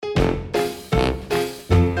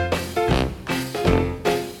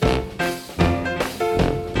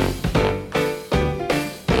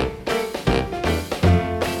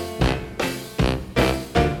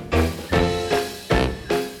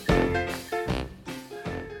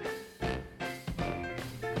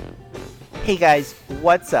Hey guys,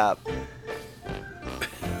 what's up? All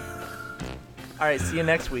right, see you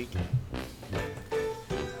next week.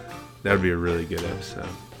 That would be a really good episode.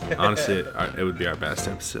 Honestly, it would be our best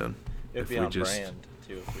episode. It would be on brand,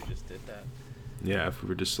 too, if we just did that. Yeah, if we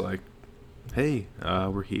were just like, hey,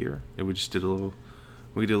 we're here. And we just did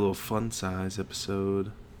we did a little fun size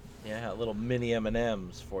episode. Yeah, a little mini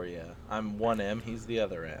M&Ms for you. I'm one M, he's the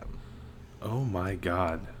other M. Oh my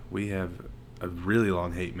God. We have a really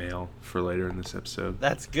long hate mail for later in this episode.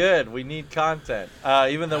 That's good. We need content.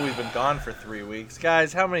 Even though we've been gone for 3 weeks.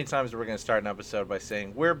 Guys, how many times are we going to start an episode by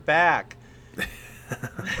saying, we're back?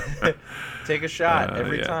 Take a shot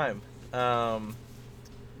every time.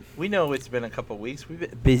 We know it's been a couple weeks. We've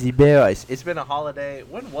been busy boys. It's been a holiday.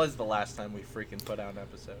 When was the last time we freaking put out an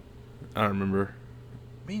episode? I don't remember.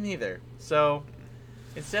 Me neither. So,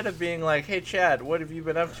 instead of being like, hey, Chad, what have you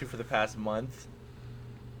been up to for the past month?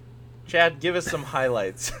 Chad, give us some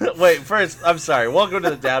highlights. Wait, first, I'm sorry. Welcome to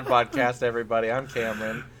the Dad Podcast, everybody. I'm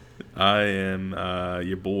Cameron. I am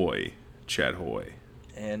your boy, Chad Hoy.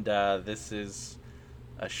 And this is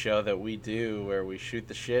a show that we do where we shoot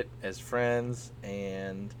the shit as friends,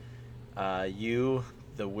 and you,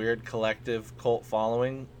 the weird collective cult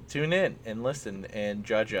following, tune in and listen and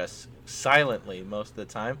judge us silently most of the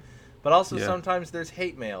time. But also sometimes there's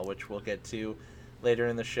hate mail, which we'll get to later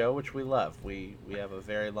in the show, which we love. We have a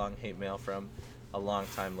very long hate mail from a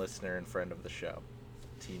longtime listener and friend of the show,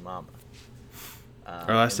 T Mama.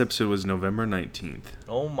 Our last episode was November 19th.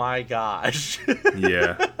 Oh my gosh.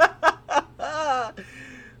 Yeah.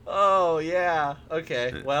 Oh, yeah.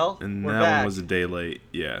 Okay, well, and we're that back. one was a day late.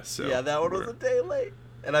 Yeah, so. Yeah, that one was a day late.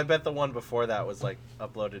 And I bet the one before that was, like,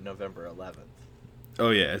 uploaded November 11th.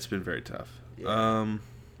 Oh, yeah, it's been very tough. Yeah.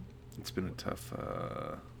 It's been a tough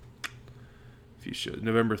few shows.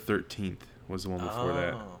 November 13th was the one before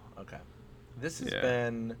that. Oh, okay. This has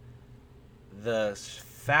been the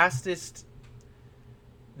fastest.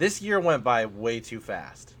 This year went by way too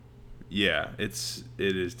fast. Yeah, it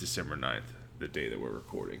is December 9th, the day that we're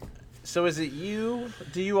recording. So is it you?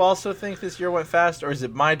 Do you also think this year went fast, or is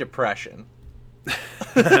it my depression?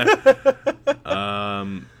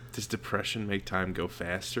 Does depression make time go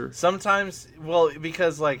faster? Sometimes, well,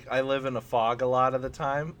 because like I live in a fog a lot of the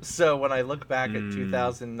time. So when I look back at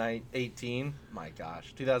 2018, my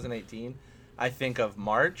gosh, 2018, I think of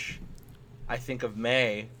March, I think of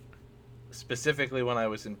May, specifically when I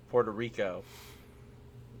was in Puerto Rico.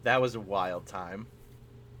 That was a wild time.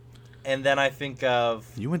 And then I think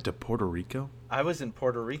of... You went to Puerto Rico? I was in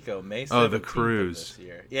Puerto Rico May 17th Oh, the cruise. of this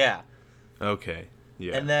year. Yeah. Okay,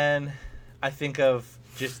 yeah. And then I think of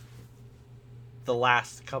just the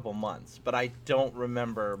last couple months, but I don't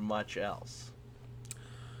remember much else.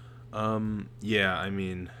 Yeah, I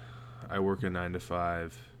mean, I work a 9 to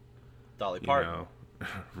 5. Dolly Parton. You know,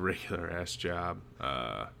 regular ass job.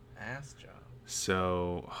 Ass job.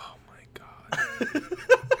 So, oh my God.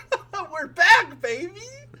 We're back, baby!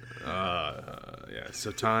 Yeah,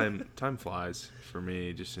 so time flies for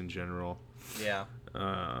me, just in general. Yeah.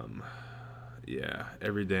 Yeah,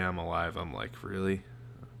 every day I'm alive, I'm like, really?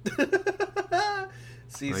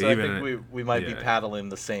 See, like, so I think we might be paddling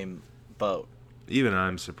the same boat. Even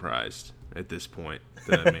I'm surprised at this point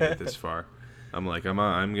that I made it this far. I'm like, I'm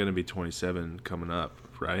going to be 27 coming up,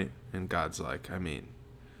 right? And God's like, I mean,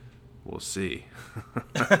 we'll see.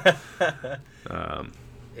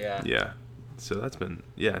 Yeah. Yeah. So that's been,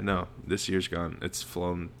 this year's gone. It's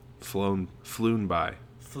flown by.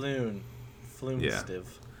 Floon Yeah. stiv.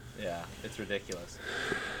 Yeah, it's ridiculous.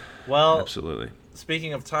 Well, Absolutely.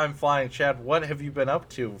 Speaking of time flying, Chad, what have you been up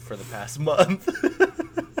to for the past month?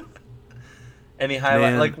 Any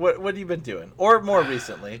highlight? Man. Like, what have you been doing? Or more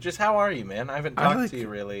recently, just how are you, man? I haven't talked to you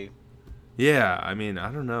really. Yeah, I mean,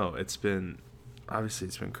 I don't know. It's been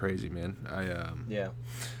crazy, man.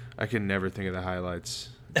 I can never think of the highlights.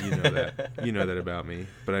 You know that. You know that about me.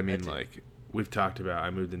 But I mean, like, we've talked about,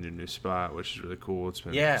 I moved into a new spot, which is really cool. It's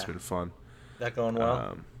been fun. That going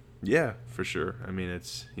well? Yeah, for sure. I mean,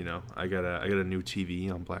 it's, I got a new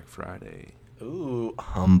TV on Black Friday. Ooh,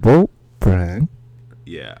 humble brag.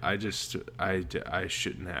 Yeah, I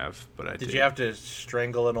shouldn't have, but I did. Did you have to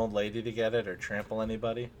strangle an old lady to get it, or trample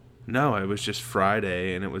anybody? No, it was just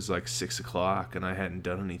Friday, and it was like 6 o'clock, and I hadn't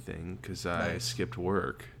done anything because I skipped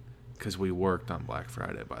work. Because we worked on Black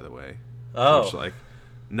Friday, by the way. Oh. Which, like,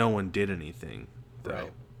 no one did anything, though.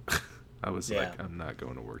 Right. I was like, I'm not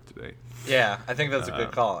going to work today. Yeah, I think that's a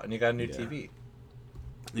good call. And you got a new TV.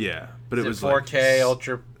 Yeah, but it was 4K, like,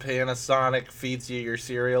 Ultra Panasonic, feeds you your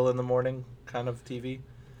cereal in the morning kind of TV?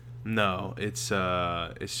 No, it's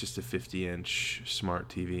just a 50-inch smart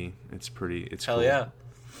TV. It's Hell cool. yeah.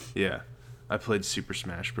 Yeah. I played Super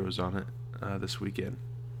Smash Bros. On it. this weekend.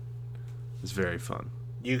 It was very fun.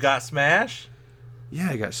 You got Smash? Yeah,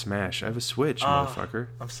 I got Smash. I have a Switch, motherfucker.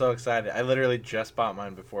 I'm so excited. I literally just bought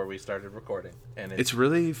mine before we started recording, and it's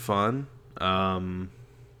really fun. But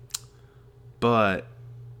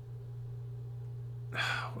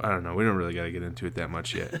I don't know. We don't really got to get into it that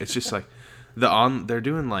much yet. It's just like they're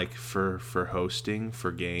doing like for hosting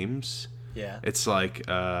for games. Yeah. It's like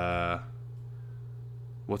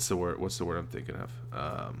what's the word I'm thinking of?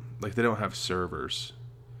 Like they don't have servers.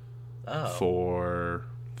 Oh.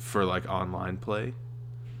 For like online play.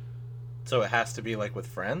 So it has to be like with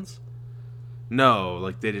friends? No,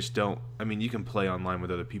 like they just don't. I mean, you can play online with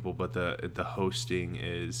other people, but the hosting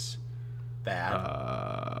is bad.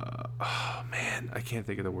 Oh man, I can't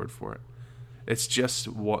think of the word for it. It's just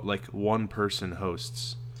what like one person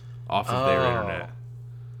hosts off of their internet.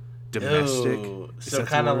 Domestic. Ooh. So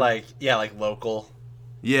kind of like like local.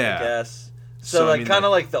 Yeah. I guess. So like kind of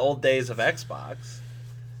like the old days of Xbox.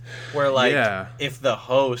 Where, like, if the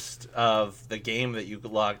host of the game that you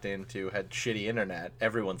logged into had shitty internet,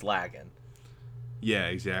 everyone's lagging. Yeah,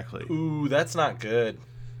 exactly. Ooh, that's not good.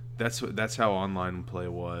 That's how online play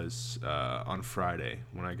was on Friday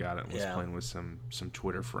when I got it and was playing with some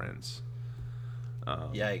Twitter friends.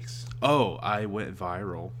 Yikes. Oh, I went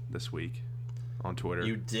viral this week on Twitter.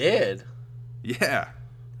 You did? Yeah.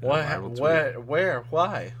 What? Where?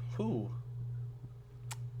 Why? Who?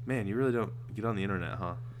 Man, you really don't get on the internet,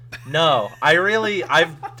 huh? No, I've really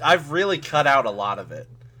cut out a lot of it.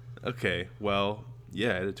 Okay, well,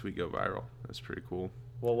 yeah, I had a tweet go viral. That's pretty cool.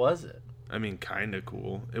 What was it? I mean, kind of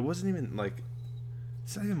cool. It wasn't even like,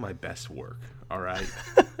 it's not even my best work. All right.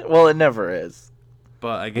 Well, it never is.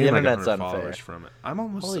 But I gained like 100 followers from it.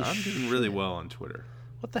 I'm doing really well on Twitter.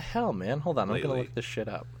 What the hell, man? Hold on, I'm gonna look this shit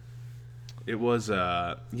up. It was,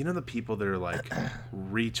 you know the people that are like,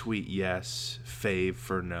 retweet yes, fave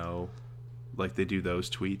for no? Like they do those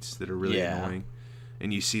tweets that are really annoying.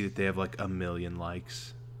 And you see that they have like 1 million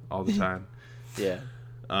likes all the time. Yeah.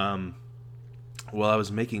 Well, I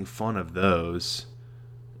was making fun of those.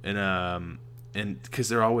 And because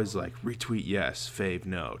they're always like, retweet yes, fave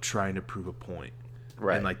no, trying to prove a point.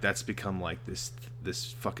 Right. And like that's become like this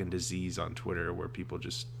fucking disease on Twitter where people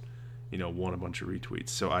just, want a bunch of retweets.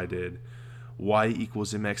 So I did y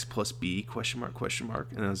equals mx plus b ?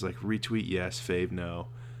 And I was like, retweet yes, fave no.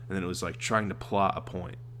 And then it was like trying to plot a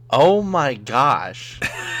point. Oh my gosh.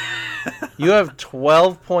 You have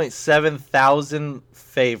 12.7 thousand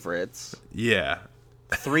favorites. Yeah.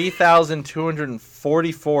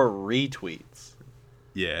 3,244 retweets.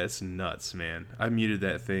 Yeah, it's nuts, man. I muted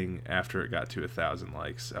that thing after it got to 1,000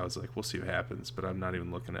 likes. I was like, we'll see what happens, but I'm not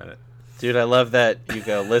even looking at it. Dude, I love that you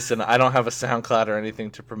go, listen, I don't have a SoundCloud or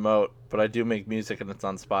anything to promote, but I do make music and it's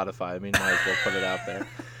on Spotify. I mean, might as well put it out there.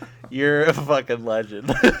 You're a fucking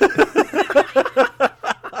legend.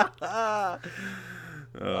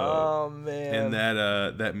 Oh man!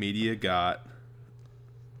 And that media got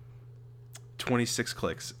 26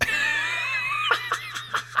 clicks.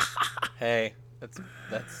 Hey, that's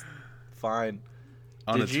fine.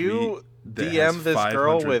 Did you DM this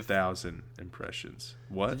girl with 500,000 impressions?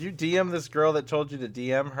 What? Did you DM this girl that told you to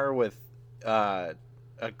DM her with a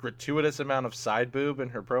gratuitous amount of side boob in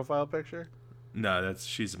her profile picture? No,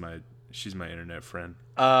 she's my internet friend.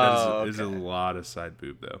 Oh, that is a lot of side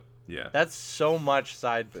boob though. Yeah. That's so much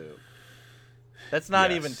side boob. That's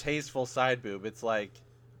not even tasteful side boob. It's like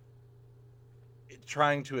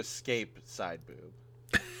trying to escape side boob.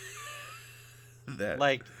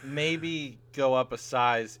 Like maybe go up a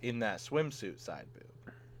size in that swimsuit side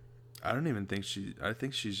boob. I don't even think I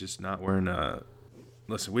think she's just not wearing a.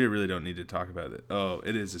 Listen, we really don't need to talk about it. Oh,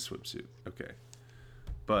 it is a swimsuit. Okay.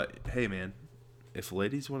 But hey, man, if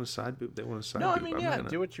ladies want a side boob, they want a side boob. No, I mean,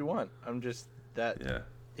 do what you want. I'm just that. Yeah.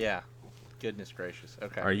 Yeah. Goodness gracious.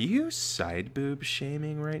 Okay. Are you side boob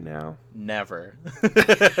shaming right now? Never.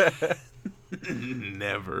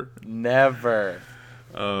 Never.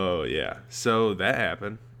 Oh yeah. So that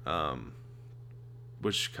happened.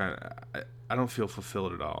 Which kind of I don't feel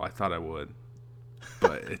fulfilled at all. I thought I would,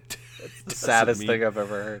 but it's the saddest thing I've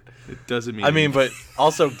ever heard. It doesn't mean. I mean, but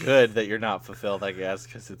also good that you're not fulfilled, I guess,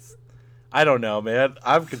 because it's. I don't know, man.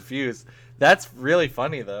 I'm confused. That's really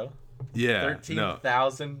funny though. Yeah.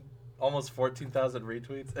 13,000, almost 14,000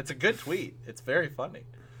 retweets. It's a good tweet. It's very funny.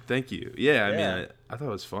 Thank you. Yeah, I mean, I thought it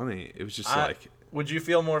was funny. It was just like. Would you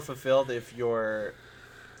feel more fulfilled if your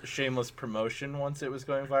shameless promotion, once it was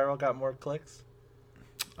going viral, got more clicks?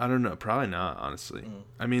 I don't know. Probably not, honestly.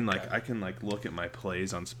 I mean, like, I can like look at my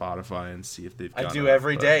plays on Spotify and see if they've. I do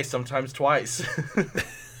every day, sometimes twice.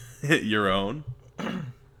 Your own?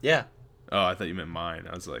 Yeah. Oh, I thought you meant mine.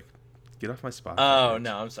 I was like, Get off my Spotify. Oh, page.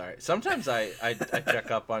 no, I'm sorry. Sometimes I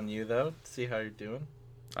check up on you, though, to see how you're doing.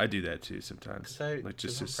 I do that, too, sometimes. Like,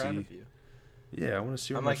 just to see. Proud of you. Yeah, I want to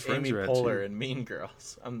see what my friends are at, too. I'm like Amy Poehler in Mean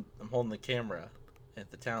Girls. I'm holding the camera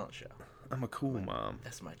at the talent show. I'm a cool mom.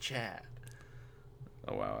 That's my Chad.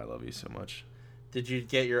 Oh, wow, I love you so much. Did you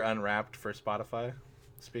get your Unwrapped for Spotify?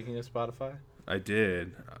 Speaking of Spotify? I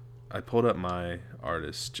did. I pulled up my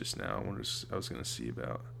artists just now. I was going to see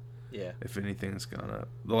about if anything's gone up.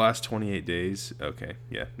 The last 28 days. Okay.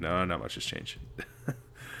 Yeah. No, not much has changed.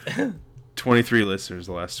 23 listeners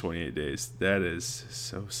the last 28 days. That is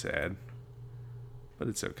so sad. But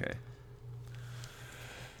it's okay.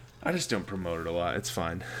 I just don't promote it a lot. It's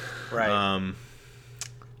fine. Right.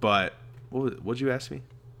 But what'd you ask me?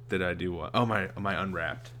 Did I do what? Oh, my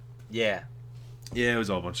Unwrapped. Yeah. Yeah, it was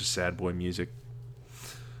all a bunch of sad boy music.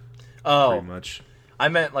 Oh. Pretty much. I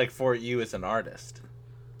meant like for you as an artist.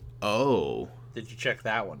 Oh. Did you check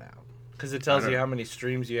that one out? Because it tells you how many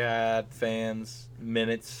streams you had, fans,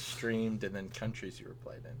 minutes streamed, and then countries you were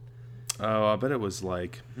played in. Oh, I bet it was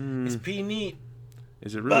like... It's P neat.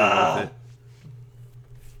 Is it really worth it?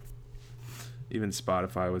 Even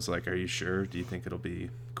Spotify was like, are you sure? Do you think it'll be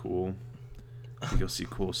cool? I think you'll see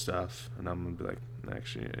cool stuff. And I'm going to be like,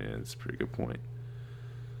 actually, yeah, that's a pretty good point.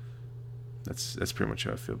 That's pretty much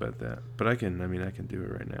how I feel about that. But I can do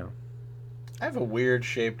it right now. I have a weird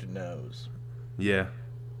shaped nose. Yeah.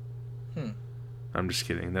 I'm just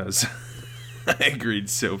kidding. That was... I agreed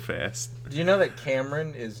so fast. Do you know that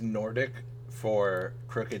Cameron is Nordic for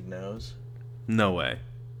crooked nose? No way.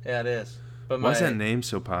 Yeah, it is. But why is that name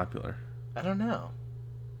so popular? I don't know.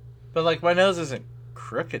 But, like, my nose isn't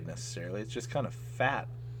crooked necessarily. It's just kind of fat.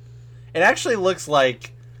 It actually looks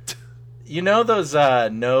like... You know those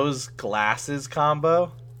nose glasses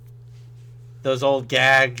combo? Those old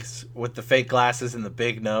gags with the fake glasses and the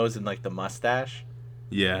big nose and, like, the mustache?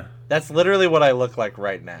 Yeah. That's literally what I look like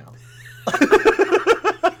right now.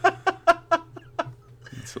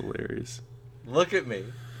 It's hilarious. Look at me.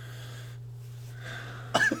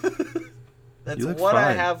 That's what fine.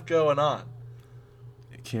 I have going on.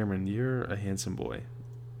 Cameron, you're a handsome boy.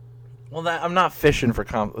 Well, I'm not fishing for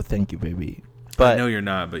thank you, baby. But I know you're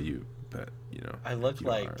not, but you know. I look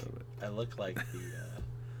like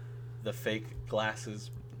the fake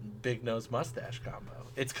glasses, big nose mustache combo.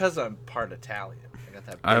 It's because I'm part Italian. I got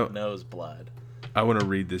that big nose blood. I want to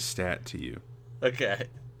read this stat to you. Okay.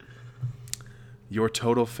 Your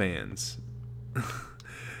total fans.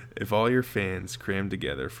 If all your fans crammed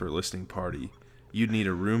together for a listening party, you'd need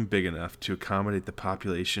a room big enough to accommodate the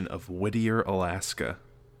population of Whittier, Alaska.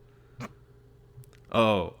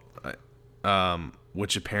 Oh,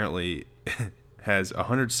 which apparently has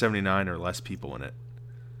 179 or less people in it.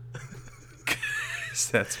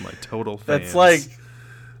 That's my total fans. That's like,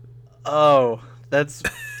 that's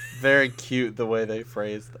very cute the way they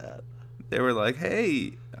phrased that. They were like,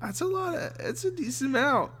 "Hey, it's a decent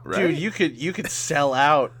amount, right?" Dude, you could sell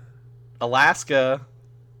out Alaska.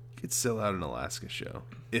 You could sell out an Alaska show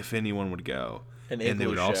if anyone would go, and they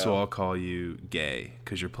would also all call you gay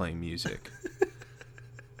because you're playing music.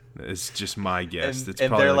 It's just my guess. And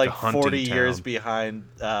probably they're like 40 town. years behind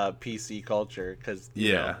PC culture because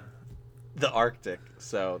know, the Arctic.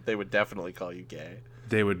 So they would definitely call you gay.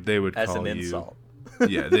 They would as call an you insult.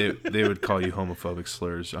 Yeah, they would call you homophobic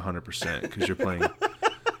slurs 100%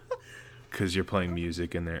 because you're playing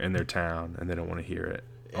music in their town and they don't want to hear it.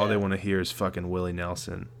 Yeah. All they want to hear is fucking Willie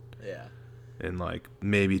Nelson. Yeah. And like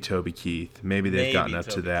maybe Toby Keith. Maybe they've gotten up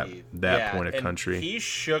to that point of country. He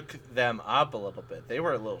shook them up a little bit. They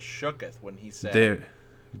were a little shooketh when he said they're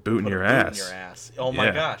booting your ass. Oh my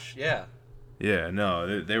gosh, yeah. Yeah,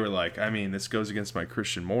 no, they were like, I mean, this goes against my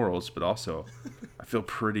Christian morals, but also I feel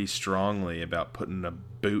pretty strongly about putting a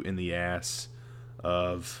boot in the ass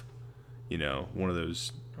of, one of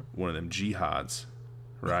them jihads,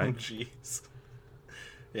 right? Oh, jeez.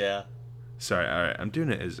 Yeah. Sorry, all right, I'm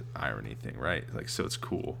doing it as irony thing, right? Like, so it's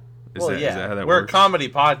cool. Is that how that We're works? A comedy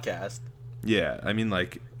podcast. Yeah, I mean,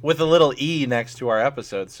 like... With a little E next to our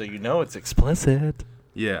episode, so it's explicit.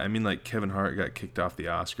 Yeah, I mean, like, Kevin Hart got kicked off the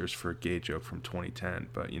Oscars for a gay joke from 2010,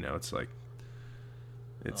 but, it's like...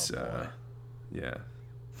 yeah.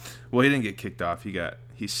 Well, he didn't get kicked off.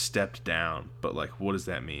 He stepped down, but, like, what does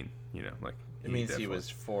that mean? Like... It means he was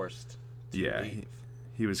forced to leave.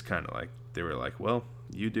 He was kind of like... They were like, well,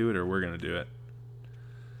 you do it or we're going to do it.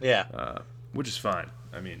 Yeah. Which is fine.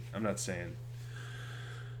 I mean, I'm not saying...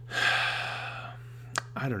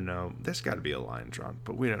 I don't know. There's got to be a line drawn,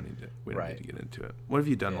 but we don't need to get into it. What have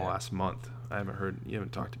you done the last month? I haven't heard. You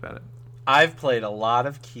haven't talked about it. I've played a lot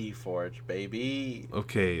of Keyforge, baby.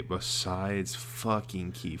 Okay, besides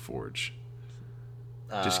fucking Keyforge.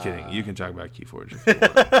 Just kidding. You can talk about Keyforge if you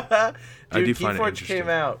want. Dude, I do find it interesting.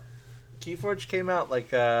 Keyforge came out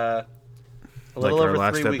like a little like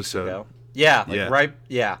over 3 weeks ago. Yeah, right.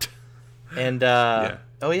 Yeah. And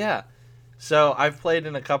oh yeah. So I've played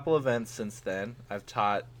in a couple events since then. I've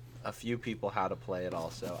taught a few people how to play it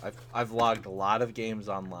also. I've logged a lot of games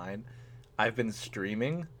online. I've been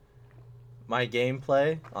streaming my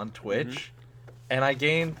gameplay on Twitch, and I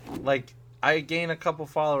gain a couple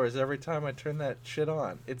followers every time I turn that shit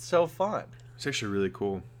on. It's so fun. It's actually really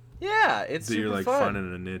cool. Yeah, it's super you're fun.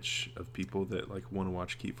 Finding a niche of people that want to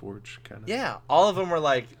watch Keyforge, kind of. Yeah, all of them were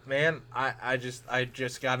like, man, I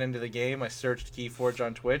just got into the game. I searched Keyforge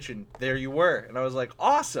on Twitch, and there you were. And I was like,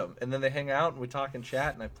 awesome. And then they hang out and we talk and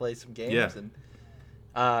chat, and I play some games, and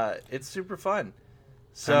it's super fun.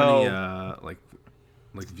 So how many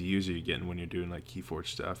like views are you getting when you're doing like Keyforge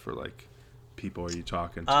stuff, or like people are you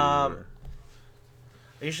talking to? I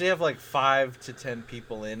usually have like 5 to 10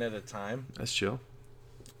 people in at a time. That's chill.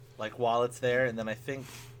 Like while it's there, and then I think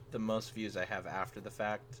the most views I have after the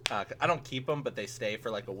fact, I don't keep them, but they stay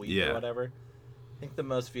for like a week or whatever. I think the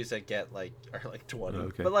most views I get are like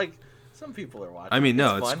 20, but like some people are watching. I mean,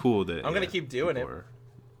 it's cool that I'm gonna keep doing it.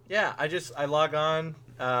 Yeah, I log on,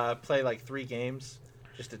 play like 3 games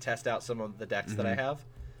just to test out some of the decks that I have,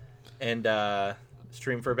 and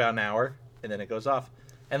stream for about an hour, and then it goes off.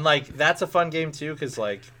 And like that's a fun game too, because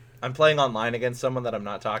like I'm playing online against someone that I'm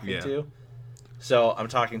not talking to. So I'm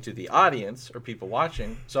talking to the audience or people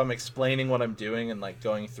watching. So I'm explaining what I'm doing and like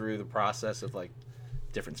going through the process of like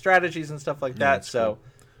different strategies and stuff like that. So cool.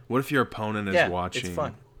 What if your opponent is watching it's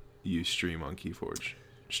fun. You stream on Keyforge?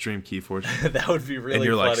 Stream Keyforge. That would be really funny. And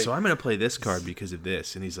you're like, so I'm going to play this card because of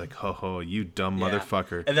this. And he's like, ho ho, you dumb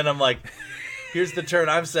motherfucker. And then I'm like, here's the turn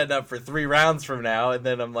I'm setting up for 3 rounds from now. And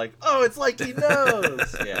then I'm like, oh, it's like he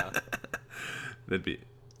knows. Yeah.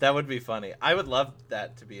 That would be funny. I would love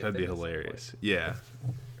that to be a thing. That'd be hilarious. Yeah.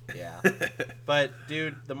 Yeah. But,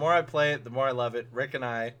 dude, the more I play it, the more I love it. Rick and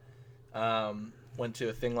I went to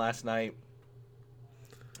a thing last night.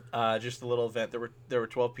 Just a little event. There were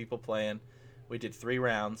 12 people playing. We did 3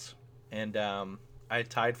 rounds, and I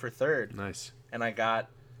tied for 3rd. Nice. And I got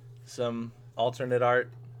some alternate art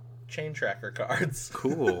chain tracker cards.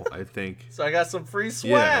 Cool, I think. So I got some free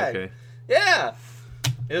swag. Yeah, okay. Yeah.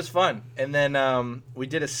 It was fun. And then we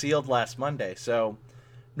did a sealed last Monday. So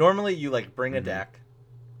normally you like bring a deck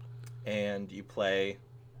and you play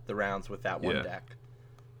the rounds with that one deck.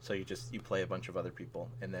 So you play a bunch of other people,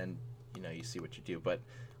 and then you see what you do. But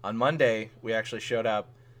on Monday we actually showed up,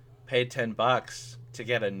 paid $10 to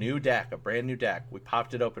get a new deck, a brand new deck. We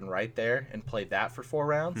popped it open right there and played that for 4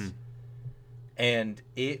 rounds. And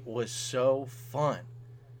it was so fun.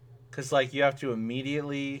 Cuz like you have to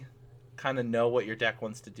immediately kind of know what your deck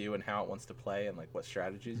wants to do and how it wants to play and like what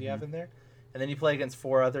strategies you have in there. And then you play against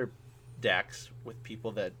 4 other decks with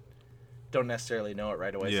people that don't necessarily know it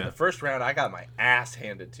right away. So the first round I got my ass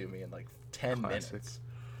handed to me in like 10 minutes.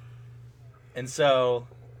 And so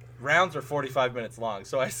rounds are 45 minutes long.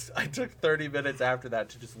 So I took 30 minutes after that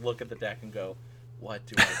to just look at the deck and go, what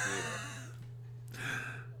do I do?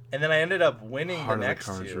 And then I ended up winning the next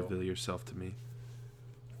 2. Reveal yourself to me.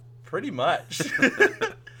 Pretty much.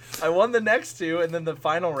 I won the next 2, and then the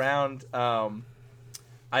final round, I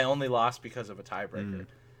only lost because of a tiebreaker.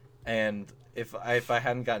 And if I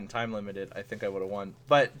hadn't gotten time limited, I think I would have won.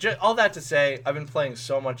 But all that to say, I've been playing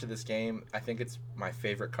so much of this game. I think it's my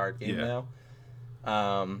favorite card game now.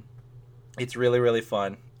 It's really, really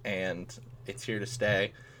fun, and it's here to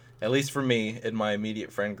stay, at least for me in my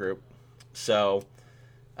immediate friend group. So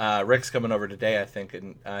Rick's coming over today, I think,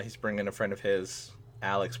 and he's bringing a friend of his,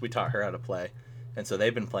 Alex. We taught her how to play. And so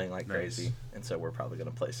they've been playing like crazy. And so we're probably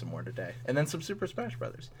going to play some more today. And then some Super Smash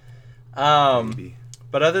Brothers.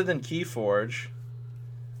 But other than Keyforge,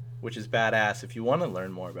 which is badass, if you want to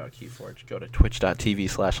learn more about Keyforge, go to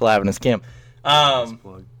twitch.tv/LavinusCam.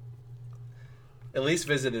 Elise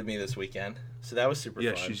visited me this weekend, so that was super fun.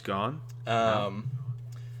 Yeah, she's gone?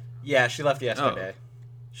 Yeah, she left yesterday.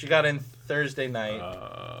 She got in Thursday night,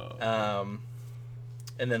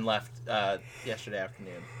 and then left yesterday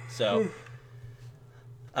afternoon. So...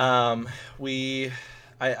 I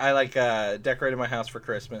decorated my house for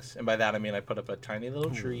Christmas, and by that I mean I put up a tiny little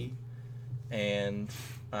tree and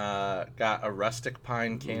got a rustic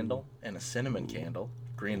pine candle and a cinnamon candle,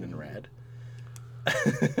 green and red,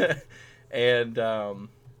 and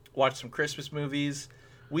watched some Christmas movies.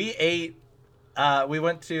 We ate. We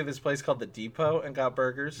went to this place called the Depot and got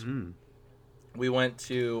burgers. We went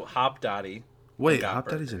to Hop Dotty. Wait, Hop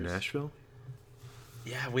Dotty's in Nashville?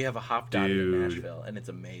 Yeah, we have a Hop Dottie in Nashville, and it's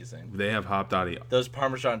amazing. They have Hop Dottie. Those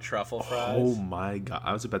Parmesan truffle fries. Oh my god!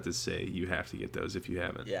 I was about to say you have to get those if you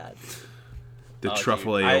haven't. Yeah, dude. The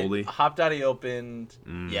truffle aioli. Hop Dottie opened.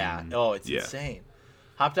 Yeah. Oh, it's insane.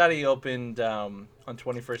 Hop Dottie opened on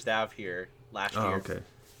 21st Ave here last year. Okay.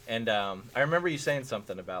 And I remember you saying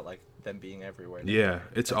something about like them being everywhere. Yeah,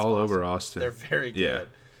 it's all awesome. Over Austin. They're very good. Yeah.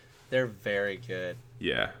 They're very good.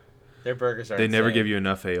 Yeah. Their burgers are. They insane. never give you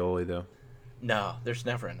enough aioli though. No, there's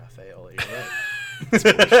never enough aioli.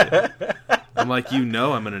 You're right. I'm like, I'm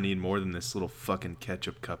gonna need more than this little fucking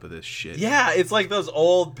ketchup cup of this shit. Yeah, it's like those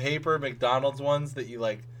old paper McDonald's ones that you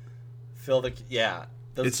like fill the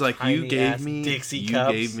Those it's like you gave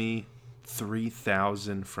cups. me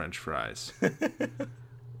 3,000 French fries,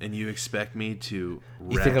 and you expect me to.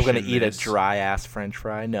 You think I'm gonna eat a dry ass French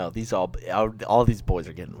fry? No, all these boys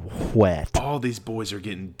are getting wet. All these boys are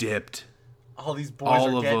getting dipped. All these boys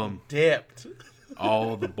are getting dipped.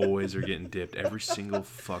 All the boys are getting dipped. Every single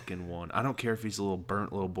fucking one. I don't care if he's a little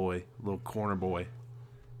burnt little boy, little corner boy.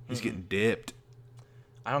 He's getting dipped.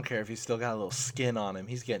 I don't care if he's still got a little skin on him.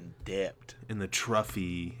 He's getting dipped. In the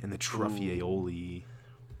truffy aioli.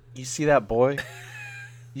 You see that boy?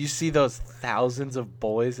 You see those thousands of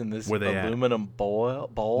boys in this aluminum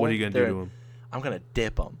bowl? What are you going to do to him? I'm going to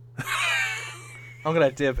dip them. I'm going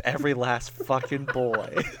to dip every last fucking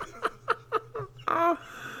boy.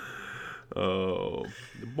 Oh,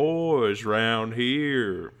 the boys round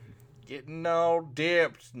here. Getting all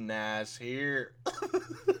dipped. Nice here.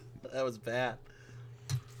 That was bad.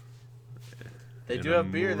 They do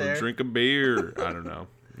have beer there. Drink a beer. I don't know.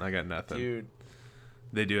 I got nothing. Dude.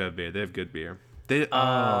 They do have beer. They have good beer. They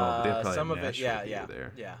probably some have of it, beer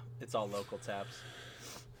there. Yeah, it's all local taps.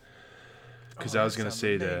 Because I was going to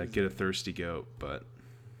say to get a thirsty goat, but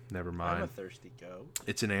never mind. I'm a thirsty goat.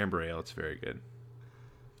 It's an amber ale. It's very good.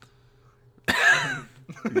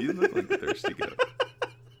 You look like a thirsty goat.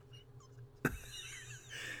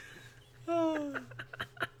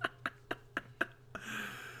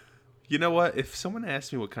 You know what? If someone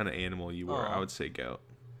asked me what kind of animal you were, I would say goat.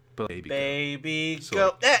 But baby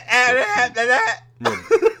goat.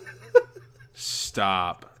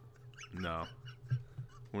 Stop. No.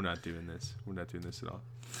 We're not doing this. We're not doing this at all.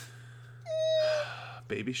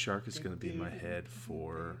 Baby Shark is going to be in my head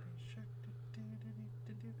for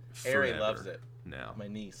forever. Ari loves it. Now. My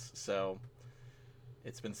niece. So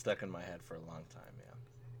it's been stuck in my head for a long time, yeah.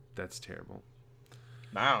 That's terrible.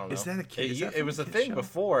 I don't know. Is that a kid? It was a thing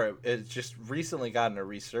before. It's just recently gotten a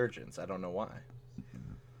resurgence. I don't know why.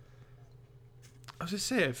 I was just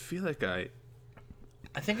saying, I feel like I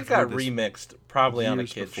think it got remixed probably on a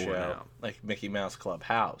kid's show, now. like Mickey Mouse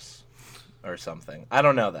Clubhouse or something. I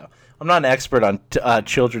don't know, though. I'm not an expert on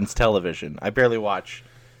children's television. I barely watch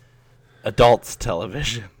adults'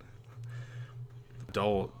 television.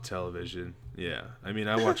 Adult television, yeah. I mean,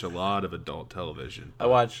 I watch a lot of adult television. I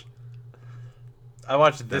watch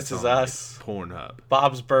This Is Us, Pornhub,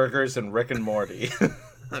 Bob's Burgers, and Rick and Morty.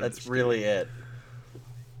 That's really it.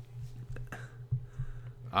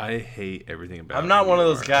 I hate everything about it. I'm not one of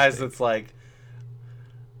those guys that's like,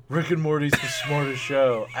 Rick and Morty's the smartest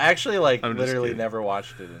show. I actually literally never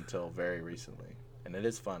watched it until very recently, and it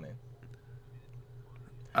is funny.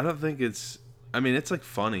 I don't think it's. I mean, it's like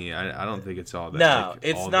funny. I don't think it's all that. No,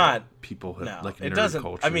 it's not. People have it nerd doesn't.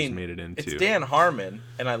 culture I mean, made it into. It's Dan Harmon,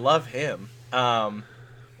 and I love him.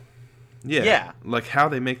 Yeah, like how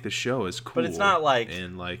they make the show is cool, but it's not like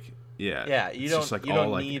Yeah, you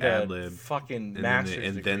don't need a fucking master's degree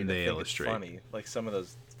and then they illustrate. It's funny, like some of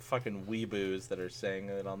those fucking weeboos that are saying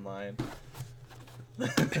it online. But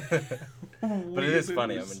it is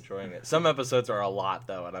funny. I'm enjoying it. Some episodes are a lot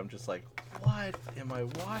though, and I'm just like, what am I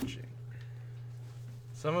watching?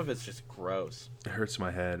 Some of it's just gross. It hurts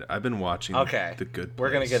my head. I've been watching The Good Place.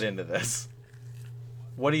 We're gonna get into this.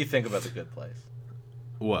 What do you think about The Good Place?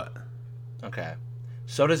 What? Okay.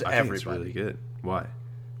 So does everybody. I think it's really good. Why?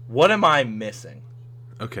 What am I missing?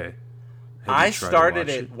 Okay. I started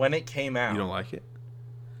it when it came out. You don't like it?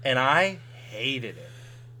 And I hated it.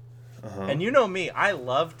 Uh-huh. And you know me, I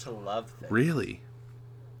love to love things. Really?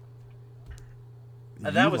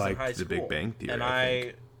 That was in high school. The Big Bang Theory, and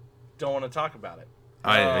I don't want to talk about it.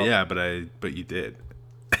 But you did.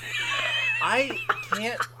 I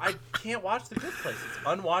can't watch The Good Place. It's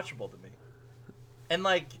unwatchable to me. And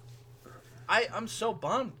I'm so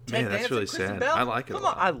bummed. Man, that's really sad. Bell. I like it a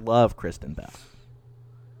lot. I love Kristen Bell.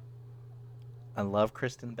 I love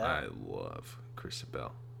Kristen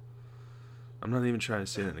Bell. I'm not even trying to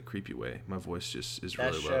say that in a creepy way. My voice just is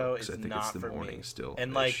really low because I think it's the morning still.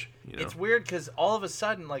 And it's weird because all of a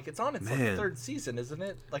sudden, it's on its third season, isn't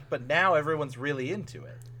it? But now everyone's really into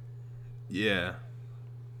it. Yeah.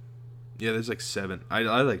 Yeah, there's like 7. I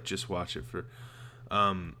like just watch it for.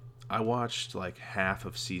 I watched like half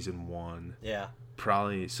of season 1. Yeah.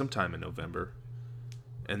 Probably sometime in November,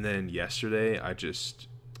 and then yesterday I just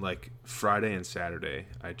like Friday and Saturday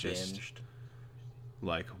I just binged.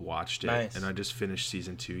 Like watched it, nice. And I just finished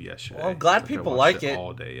season 2 yesterday. Well, I'm glad people like it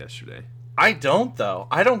all day yesterday. I don't though.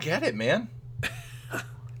 I don't get it, man.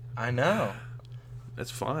 I know.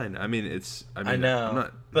 That's fine. I mean, I know. I'm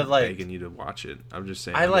not but like, begging you to watch it. I'm just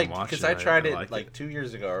saying. I like because I tried it like like 2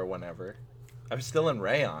 years ago or whenever. I'm still in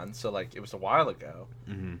Rayon, so like it was a while ago.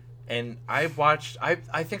 Mm-hmm. And I watched. I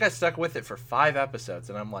think I stuck with it for 5 episodes,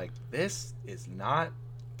 and I'm like, this is not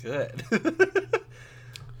good.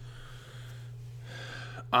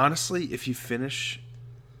 Honestly, if you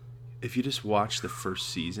just watch the first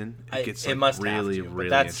season, it gets really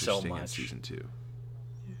interesting in season 2.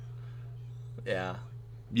 Yeah.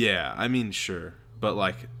 Yeah, I mean, sure, but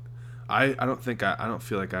like, I don't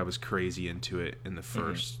feel like I was crazy into it in the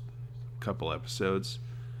first couple episodes.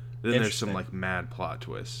 Then there's some like mad plot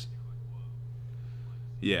twists.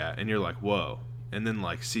 Yeah, and you're like, whoa. And then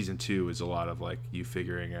like season 2 is a lot of like you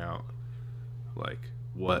figuring out like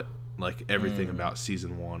what like everything about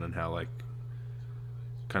season 1 and how like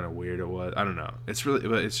kind of weird it was. I don't know.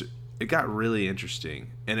 It got really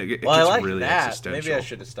interesting and it gets I like really that. existential. Maybe I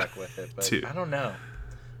should have stuck with it, but I don't know.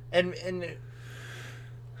 And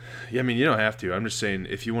yeah, I mean, you don't have to. I'm just saying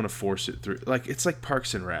if you want to force it through, like it's like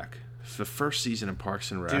Parks and Rec. The first season of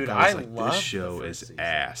Parks and Rec, dude, I was like, this show is season.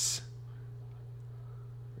 Ass.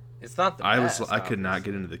 It's not the best. I could not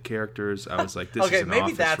get into the characters. I was like, this is an maybe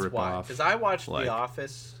Office that's ripoff. why. Because I watched The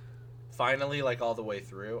Office finally, like all the way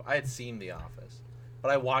through. I had seen The Office,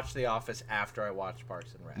 but I watched The Office after I watched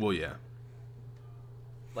Parks and Rec. Well, yeah.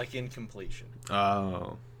 Like in completion.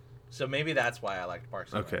 Oh. So maybe that's why I liked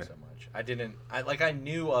Parks and Rec so much. I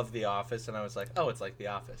knew of The Office, and I was like, oh, it's like The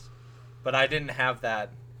Office. But I didn't have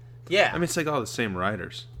that. Yeah. I mean, it's like all the same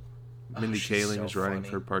writers. Mindy Kaling is writing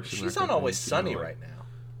for Parks and Rec. She's on Always Sunny right now.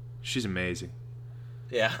 She's amazing.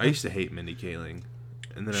 Yeah. I used to hate Mindy Kaling,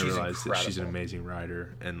 and then I realized that she's an amazing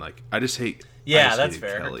writer, and like I just hate. Yeah, that's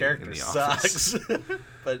fair. Kelly her character sucks,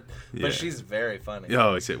 but she's very funny.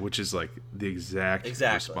 Oh, which is like the exact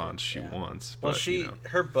response she wants. Well,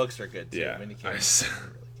 her books are good too. Yeah, Mindy Kaling's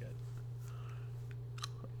really good.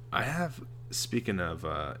 I have. Speaking of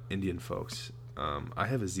Indian folks, I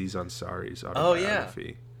have Aziz Ansari's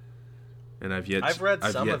autobiography, and I've yet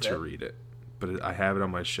to read it, but I have it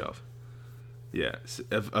on my shelf. Yeah,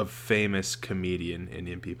 of famous comedian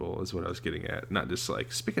Indian people is what I was getting at. Not just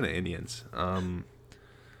like speaking of Indians. I'm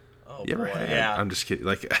just kidding.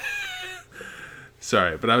 Like,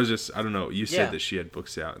 sorry, but I don't know. You said that she had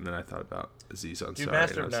books out, and then I thought about Aziz Ansari. Dude,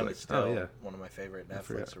 Master of None is still one of my favorite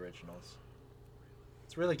Netflix originals.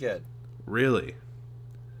 It's really good. Really?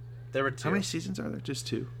 There were 2. How many seasons are there? Just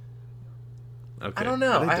 2? Okay. I don't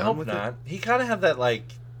know. I hope not. He kind of had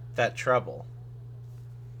that trouble.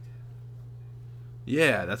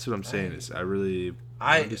 Yeah, that's what I'm saying. I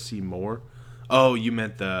want to see more. Oh, you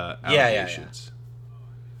meant the allegations.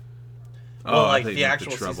 Yeah. Well, like the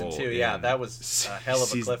actual season 2. Yeah, that was a hell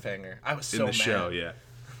of a cliffhanger. I was so mad. Show, yeah.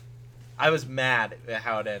 I was mad at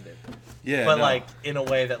how it ended. Yeah, but like in a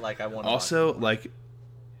way that like I wanted. Also, like.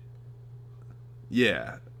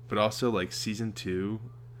 Yeah, but also like season 2,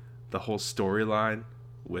 the whole storyline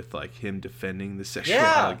with like him defending the sexual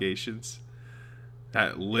allegations.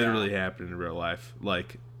 That literally happened in real life,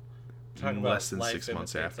 like less than 6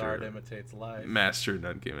 months after art imitates life. Master of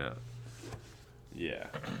None came out. Yeah,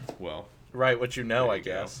 well, right, what I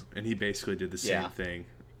guess. And he basically did the same thing,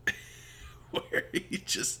 where he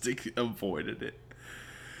just avoided it.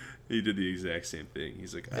 He did the exact same thing.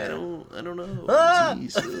 He's like, I don't know.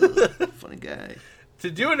 Aziz, funny guy. To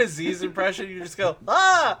do an Aziz impression, you just go,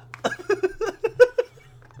 ah! And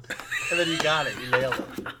then you got it. You nailed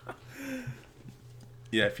it.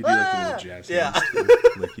 Yeah, if you do like a little jazz hands too,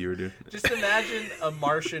 like you were doing. Just imagine a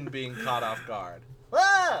Martian being caught off guard.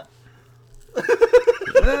 Ah!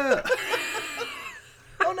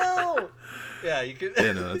 Oh no! Yeah, you could.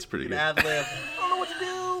 Yeah, no, that's pretty good. Ad-lib. I don't know what to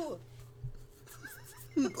do.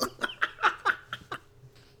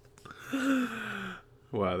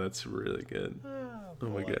 Wow, that's really good. Oh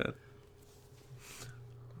my god.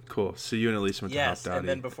 Cool. So you and Elise went to Hop Dottie. And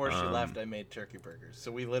then before she left, I made turkey burgers.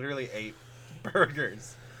 So we literally ate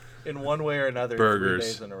burgers in one way or another 3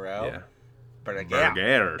 days in a row. Yeah.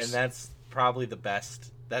 Burgers. And that's probably the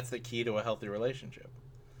best. That's the key to a healthy relationship.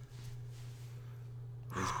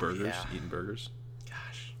 Is burgers? Eating burgers?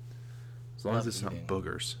 Gosh. As long as it's not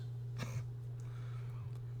boogers.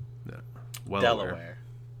 No. Delaware.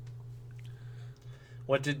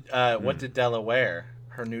 What did Delaware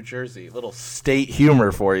her New Jersey. Little state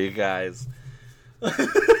humor for you guys.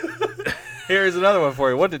 Here's another one for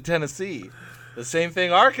you. What did Tennessee? The same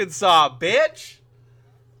thing Arkansas, bitch.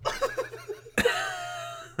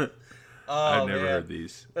 I've never heard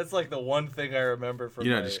these. That's like the one thing I remember from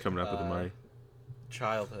You're not just coming up with my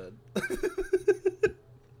childhood.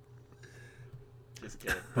 Just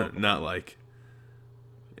kidding. Not like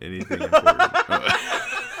anything important.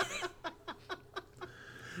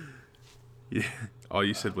 Yeah, all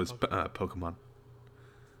you said was Pokemon.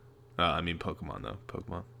 I mean Pokemon though.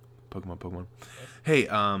 Pokemon. Hey,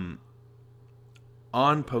 on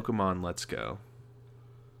Pokemon Let's Go.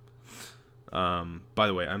 By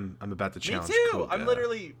the way, I'm about to challenge. Me too. Koga. I'm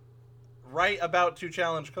literally right about to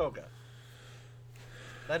challenge Koga.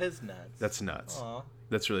 That is nuts. That's nuts. Aww.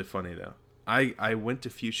 That's really funny though. I went to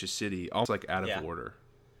Fuchsia City, almost like out of order.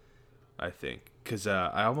 I think because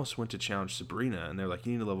I almost went to challenge Sabrina, and they're like,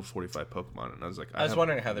 "You need a level 45 Pokemon," and I was like, "I was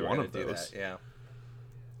wondering how they were going to do that." Yeah.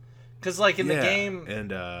 Because like in the game,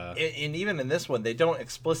 and even in this one, they don't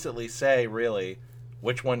explicitly say really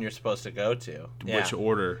which one you're supposed to go to. Which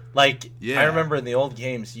order? Like, I remember in the old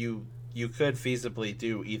games, you could feasibly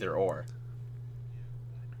do either or.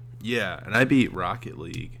 Yeah, and I beat Rocket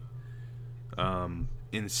League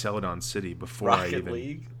in Celadon City before I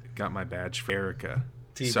even got my badge for Erica.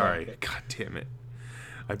 Sorry, Rocket. God damn it.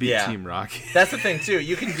 I beat Team Rocket. That's the thing, too.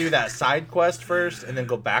 You can do that side quest first and then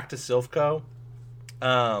go back to Silphco.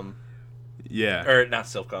 Yeah. Or not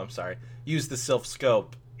Silphco, I'm sorry. Use the Silph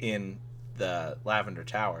Scope in the Lavender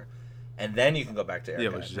Tower, and then you can go back to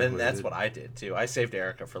Erica. Yeah, then that's what I did too. I saved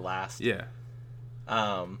Erica for last. Yeah.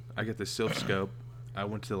 I got the Silph Scope. I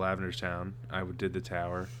went to the Lavender Town. I did the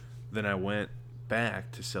tower. Then I went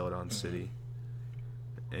back to Celadon City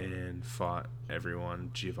and fought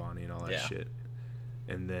everyone, Giovanni and all that shit.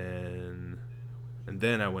 And then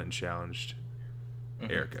I went and challenged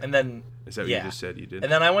Erica. And then is that what you just said you did?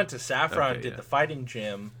 And then I went to Saffron, did the fighting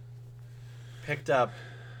gym, picked up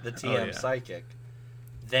the TM Psychic.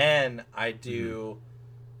 Then I do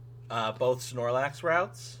both Snorlax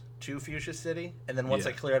routes to Fuchsia City, and then once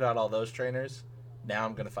I cleared out all those trainers, now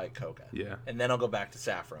I'm gonna fight Koga. Yeah. And then I'll go back to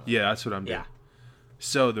Saffron. Yeah, that's what I'm doing. Yeah.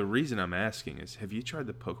 So the reason I'm asking is, have you tried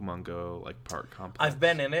the Pokemon Go park complex? I've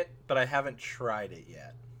been in it, but I haven't tried it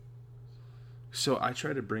yet. So I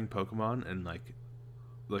tried to bring Pokemon and like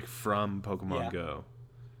from Pokemon Go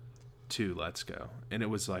to Let's Go, and it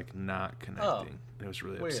was not connecting. It was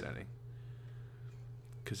really upsetting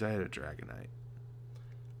because I had a Dragonite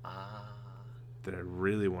that I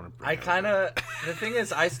really want to bring. The thing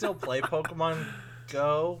is, I still play Pokemon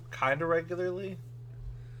Go kind of regularly.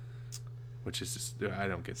 Which is just, I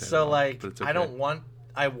don't get that. So but it's okay.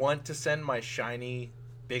 I want to send my shiny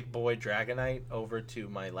big boy Dragonite over to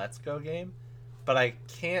my Let's Go game, but I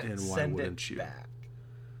can't send it back.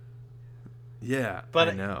 Yeah, but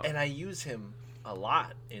I know. And I use him a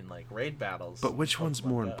lot in raid battles. But which one's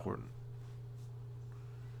more important?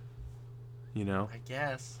 You know? I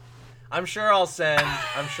guess. I'm sure I'll send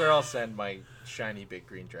my shiny big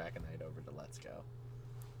green Dragonite over to Let's Go.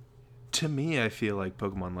 To me, I feel like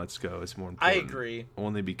Pokemon Let's Go is more important. I agree.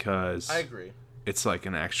 Only because it's like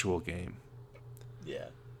an actual game. Yeah.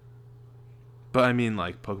 But I mean,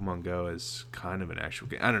 Pokemon Go is kind of an actual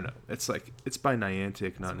game. I don't know. It's it's by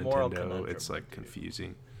Niantic, not Nintendo. It's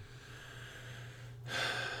confusing.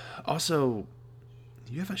 Also,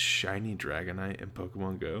 you have a shiny Dragonite in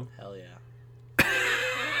Pokemon Go? Hell yeah.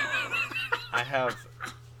 I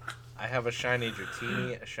have a shiny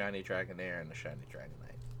Dratini, a shiny Dragonair, and a shiny Dragonite.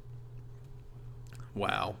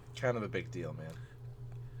 Wow. Kind of a big deal, man.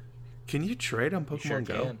 Can you trade on Pokemon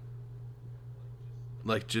Go? Can.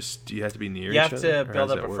 Do you have to be near each other? You have to build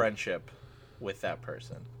up a friendship with that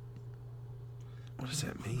person. What does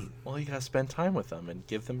that mean? Well, you gotta spend time with them and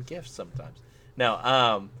give them gifts sometimes.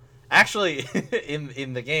 No, actually,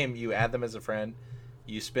 in the game, you add them as a friend,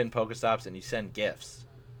 you spin Pokestops, and you send gifts.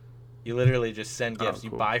 You literally just send gifts.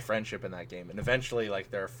 Cool. You buy friendship in that game, and eventually,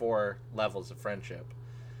 there are 4 levels of friendship.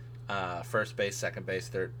 First base, second base,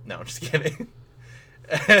 third. No, I'm just kidding.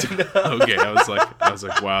 Okay, I was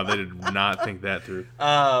like, wow, they did not think that through.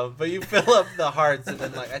 But you fill up the hearts, and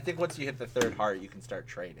then I think once you hit the 3rd heart, you can start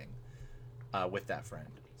trading with that friend.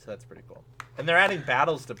 So that's pretty cool. And they're adding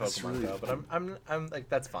battles to Pokemon Go, but I'm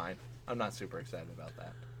that's fine. I'm not super excited about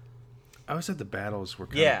that. I always said the battles were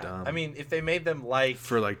kind of dumb. I mean, if they made them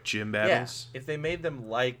for gym battles. Yeah, if they made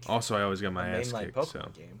them Also, I always got my ass kicked. Pokemon so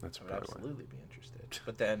game, that's I would absolutely be interested.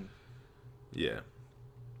 But then, yeah.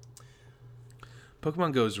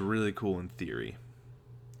 Pokemon Go is really cool in theory.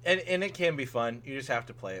 And it can be fun. You just have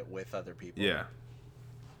to play it with other people. Yeah.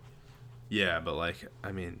 Yeah, but like,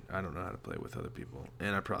 I mean, I don't know how to play with other people,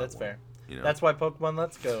 and I probably That's fair. You know? That's why Pokemon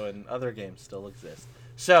Let's Go and other games still exist.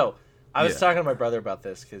 So, I was talking to my brother about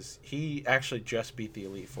this because he actually just beat the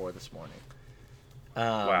Elite Four this morning.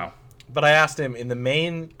 Wow. But I asked him, in the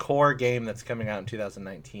main core game that's coming out in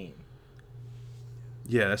 2019.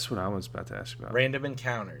 Yeah, that's what I was about to ask about. Random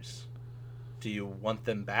encounters. Do you want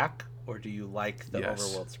them back, or do you like the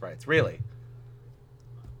overworld sprites? Really?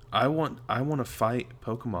 I want to fight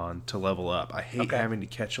Pokemon to level up. I hate having to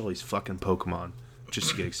catch all these fucking Pokemon just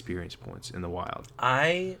to get experience points in the wild.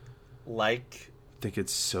 I think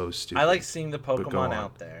it's so stupid. I like seeing the Pokemon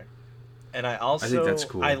out there. And I think that's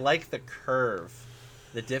cool. I like the curve,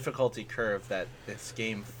 the difficulty curve that this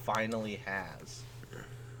game finally has.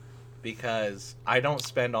 Because I don't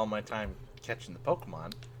spend all my time catching the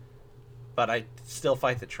Pokemon, but I still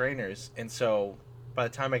fight the trainers. And so by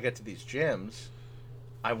the time I get to these gyms,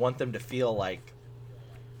 I want them to feel like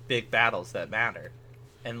big battles that matter.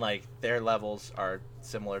 And like their levels are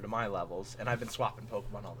similar to my levels. And I've been swapping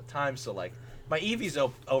Pokemon all the time. So like my Eevee's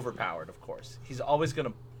overpowered, of course. He's always going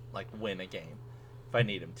to like win a game if I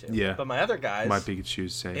need him to. Yeah. But my other guys, my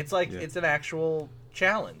Pikachu's same. It's like it's an actual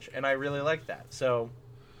challenge, and I really like that. So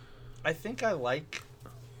I think I like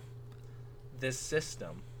this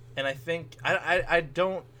system, and I think I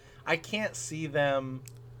can't see them.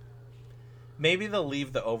 Maybe they'll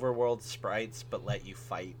leave the overworld sprites, but let you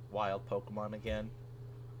fight wild Pokemon again.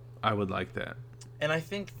 I would like that, and I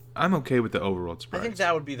think I'm okay with the overworld sprites. I think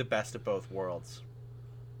that would be the best of both worlds.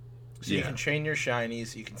 So you can train your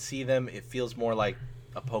shinies, you can see them. It feels more like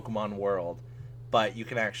a Pokemon world, but you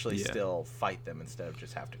can actually still fight them instead of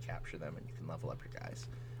just have to capture them, and you can level up your guys.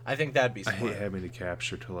 I think that'd be smart. I hate having to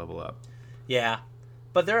capture to level up. Yeah,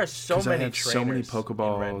 but there are so many trainers so many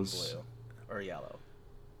Pokeballs in red and blue or yellow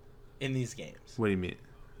in these games. What do you mean?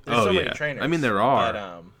 There's so many trainers. I mean, there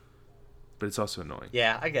are, but it's also annoying.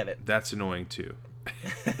 Yeah, I get it. That's annoying too.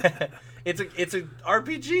 It's a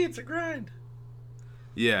RPG. It's a grind.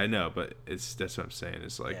 Yeah, I know, but that's what I'm saying.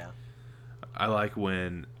 It's like I like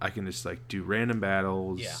when I can just like do random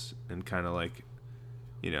battles and kind of like,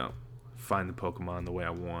 find the Pokemon the way I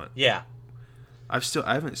want. Yeah. I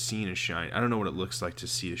haven't seen a shiny. I don't know what it looks like to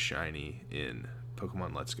see a shiny in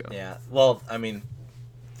Pokemon Let's Go. Yeah. Well, I mean,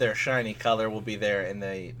 their shiny color will be there, and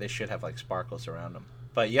they should have like sparkles around them.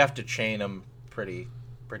 But you have to chain them pretty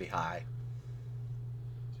high.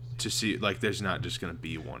 To see, like, there's not just going to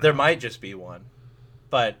be one. There might just be one.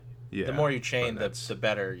 But the more you chain, the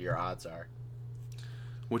better your odds are.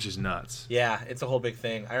 Which is nuts. Yeah, it's a whole big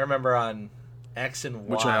thing. I remember on X and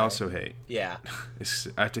Y. Which I also hate. Yeah.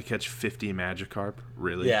 I have to catch 50 Magikarp,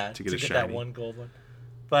 really, to get a shiny. That one gold one.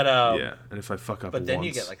 But and if I fuck up but then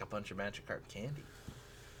you get like a bunch of Magikarp candy.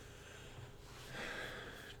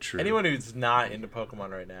 True. Anyone who's not into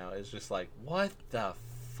Pokemon right now is just like, what the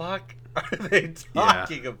fuck are they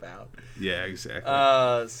talking about? Yeah, exactly.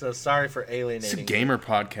 So sorry for alienating. It's a gamer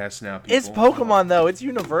podcast now, people. It's Pokemon though. It's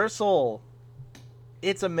universal.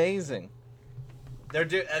 It's amazing. They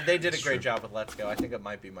did a great job with Let's Go. I think it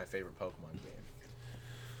might be my favorite Pokemon game.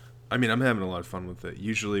 I mean, I'm having a lot of fun with it.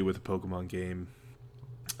 Usually with a Pokemon game,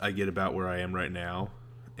 I get about where I am right now,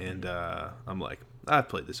 and I'm like, I've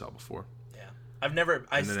played this all before. Yeah,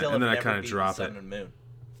 I still have never beaten Sun and Moon.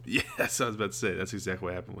 Yeah, that's what I was about to say. That's exactly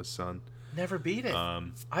what happened with Sun. Never beat it.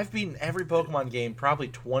 I've beaten every Pokemon game probably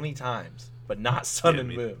 20 times, but not Sun and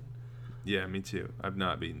Moon. Yeah, me too. I've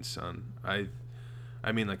not beaten Sun.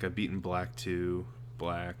 I mean, like, I've beaten Black 2,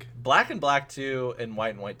 Black and Black 2, and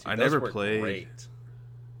White and White 2. I Those never were played. Great.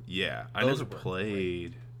 Yeah, I never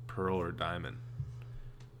played Pearl or Diamond.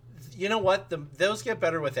 You know what? Those get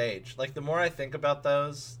better with age. Like, the more I think about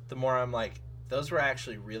those, the more I'm like, those were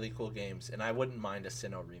actually really cool games, and I wouldn't mind a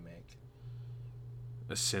Sinnoh remake.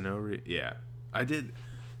 A Sinnoh? Yeah. I did.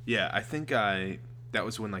 Yeah, I think that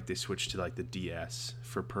was when, like, they switched to, like, the DS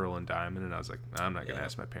for Pearl and Diamond, and I was like, I'm not going to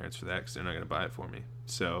ask my parents for that because they're not going to buy it for me.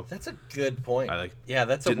 So that's a good point.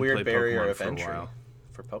 That's a weird barrier of entry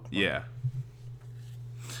for Pokemon. Yeah.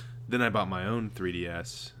 Then I bought my own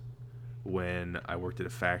 3DS when I worked at a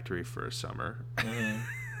factory for a summer. Mm-hmm.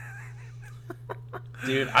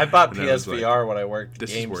 Dude, I bought PSVR when I worked at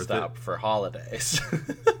GameStop for holidays.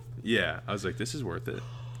 Yeah, I was like, this is worth it.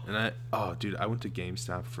 And I went to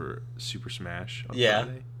GameStop for Super Smash on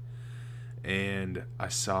Friday. And I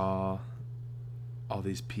saw all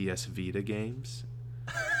these PS Vita games.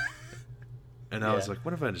 And I was like,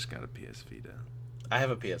 what if I just got a PS Vita? I have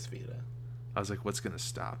a PS Vita. I was like, what's going to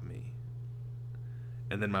stop me?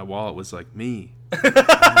 And then my wallet was like, me.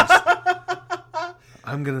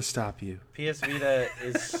 I'm going to stop you. PS Vita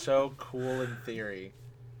is so cool in theory.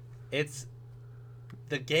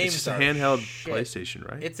 The games it's just a handheld PlayStation,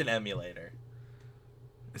 right? It's an emulator.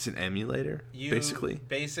 It's an emulator, basically?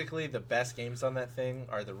 Basically, the best games on that thing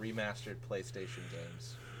are the remastered PlayStation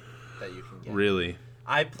games that you can get. Really?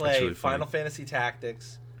 I play really Final Fantasy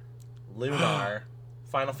Tactics, Lunar,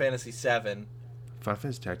 Final Fantasy 7. Final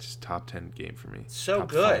Fantasy Tactics is top 10 game for me. So top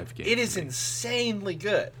good. It is insanely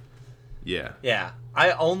good. Yeah. Yeah.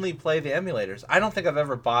 I only play the emulators. I don't think I've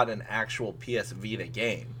ever bought an actual PS Vita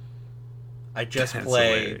game. I just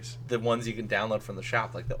play the ones you can download from the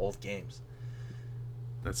shop, like the old games.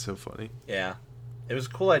 That's so funny. Yeah. It was a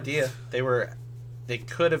cool idea. They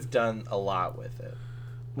could have done a lot with it.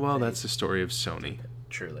 Well, that's the story of Sony.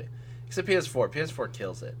 Truly. Except PS4. PS4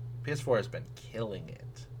 kills it. PS4 has been killing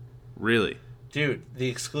it. Really? Dude, the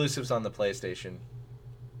exclusives on the PlayStation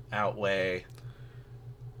outweigh...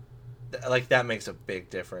 Like, that makes a big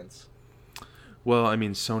difference. Well, I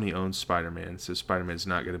mean, Sony owns Spider-Man, so Spider-Man's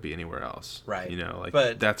not going to be anywhere else. Right. You know, like,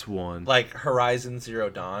 but, that's one. Like, Horizon Zero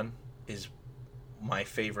Dawn is my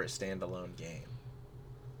favorite standalone game.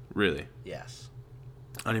 Really? Yes.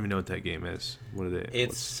 I don't even know what that game is. What are they?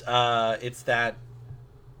 It's that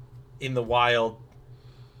in the wild,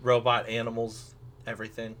 robot animals,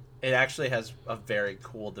 everything. It actually has a very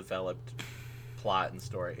cool developed plot and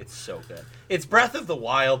story. It's so good. It's Breath of the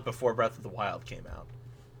Wild before Breath of the Wild came out.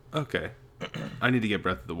 Okay. I need to get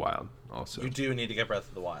Breath of the Wild also. You do need to get Breath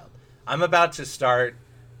of the Wild. I'm about to start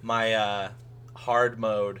my hard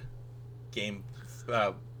mode game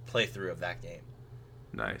playthrough of that game.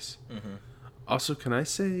 Nice. Mm-hmm. Also, can I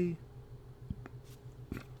say...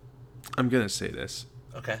 I'm going to say this.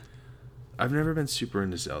 Okay. I've never been super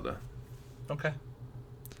into Zelda. Okay.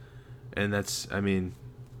 And that's, I mean,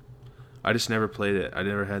 I just never played it. I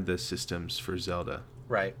never had the systems for Zelda.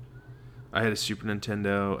 Right. I had a Super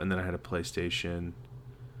Nintendo, and then I had a PlayStation,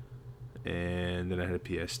 and then I had a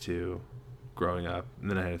PS2 growing up, and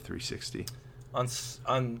then I had a 360. On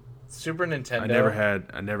Super Nintendo...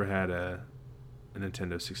 I never had a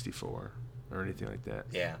Nintendo 64 or anything like that.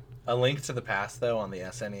 Yeah. A Link to the Past, though, on the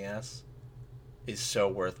SNES is so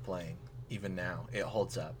worth playing, even now. It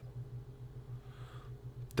holds up.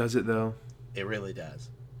 Does it, though? It really does.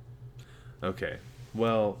 Okay.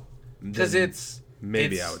 Well, because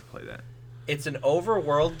maybe I would play that. It's an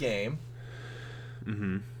overworld game.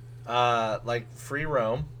 Mm-hmm. Like free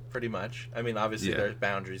roam, pretty much. I mean, obviously there's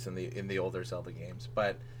boundaries in the older Zelda games,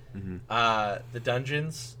 but the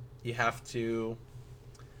dungeons you have to,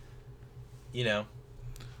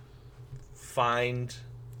 find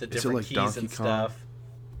the different like keys Donkey and Kong, stuff.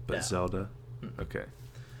 But No. Zelda. Okay.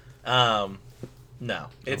 No,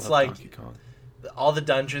 it's love like Donkey Kong. All the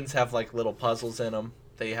dungeons have like little puzzles in them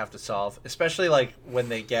that you have to solve, especially like when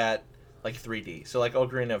they get like 3D. So like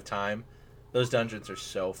Ocarina of Time, those dungeons are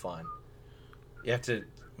so fun. You have to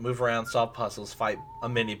move around, solve puzzles, fight a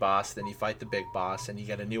mini boss, then you fight the big boss, and you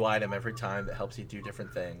get a new item every time that helps you do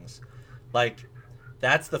different things. Like,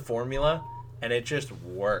 that's the formula, and it just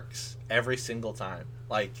works every single time.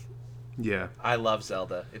 Like, yeah, I love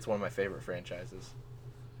Zelda. It's one of my favorite franchises.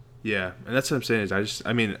 Yeah, and that's what I'm saying is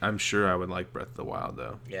I'm sure I would like Breath of the Wild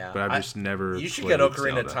though. Yeah. But I've just never You should played get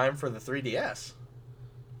Ocarina Zelda. of Time for the 3DS.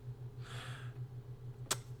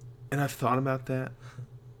 And I've thought about that,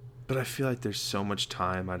 but I feel like there's so much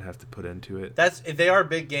time I'd have to put into it. They are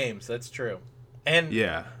big games, that's true. And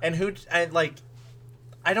yeah. And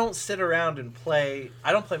I don't sit around and play.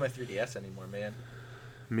 I don't play my 3DS anymore, man.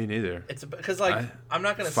 Me neither. It's because I'm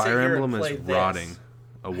not going to sit Fire here Emblem and play is this. rotting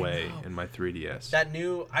away in my 3DS.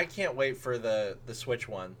 I can't wait for the Switch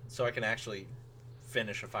one so I can actually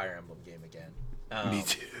finish a Fire Emblem game again. Me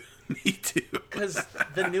too. Me too. Because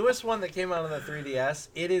the newest one that came out on the 3DS,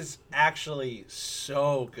 it is actually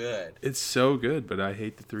so good. It's so good, but I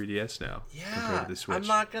hate the 3DS now. Yeah, compared to the Switch. I'm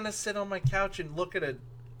not going to sit on my couch and look at a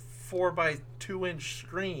 4x2-inch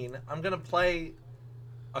screen. I'm going to play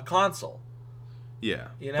a console. Yeah.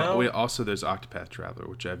 You know? But also, there's Octopath Traveler,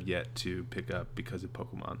 which I've yet to pick up because of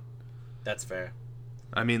Pokemon. That's fair.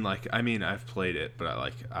 I've played it,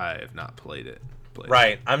 but I have not played it.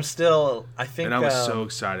 Right. I'm still, I think... And I was so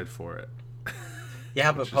excited for it.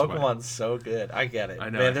 Yeah, but Pokemon's so good. I get it. I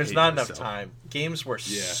know. Man, there's not enough time. Games were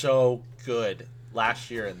so good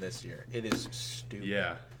last year and this year. It is stupid.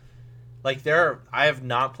 Yeah. Like, I have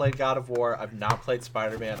not played God of War. I've not played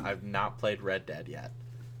Spider-Man. I've not played Red Dead yet.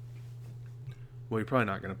 Well, you're probably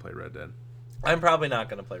not going to play Red Dead. I'm probably not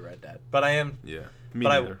going to play Red Dead. But I am. Yeah. Me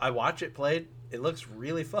neither. I watch it played. It looks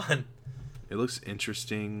really fun. It looks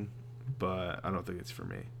interesting, but I don't think it's for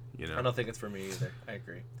me. You know? I don't think it's for me either. I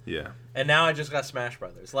agree. Yeah. And now I just got Smash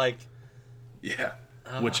Brothers. Like. Yeah.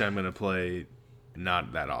 Which I'm going to play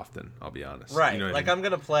not that often, I'll be honest. Right. You know what like, I mean? I'm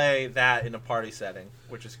going to play that in a party setting,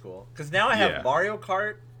 which is cool. Because now I have Mario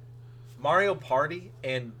Kart, Mario Party,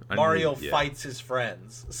 and Mario fights his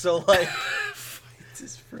friends. So, like... fights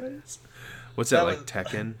his friends? What's that, like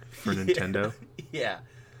Tekken for Nintendo? Yeah.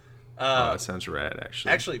 That sounds rad,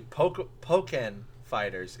 actually. Actually, Pokken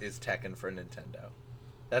Fighters is Tekken for Nintendo.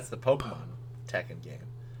 That's the Pokemon Tekken game.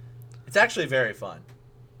 It's actually very fun.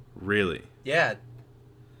 Really? Yeah.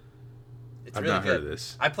 It's I've really not good. heard of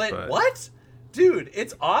this. I played... What? Dude,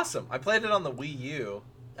 it's awesome. I played it on the Wii U,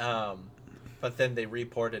 but then they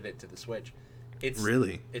reported it to the Switch.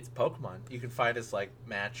 Really? It's Pokemon. You can fight as, like,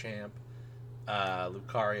 Machamp,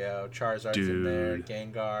 Lucario, Charizard's in there,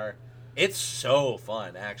 Gengar. It's so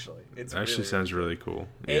fun, actually. It actually sounds really cool.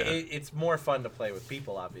 Yeah. It's more fun to play with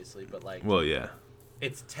people, obviously, but, like... Well, yeah.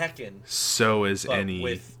 It's Tekken. So is any...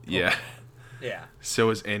 with Pokemon. Yeah. Yeah. So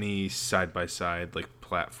is any side-by-side, like,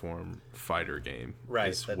 platform fighter game. Right.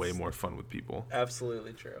 It's way more fun with people.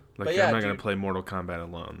 Absolutely true. Like, but yeah, I'm not going to play Mortal Kombat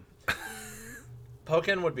alone.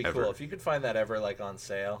 Pokken would be cool. If you could find that ever, like, on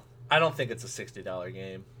sale. I don't think it's a $60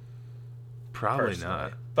 game. Probably personally.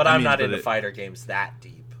 not. But I'm not into fighter games that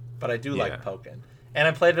deep. But I do like Pokken. And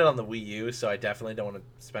I played it on the Wii U, so I definitely don't want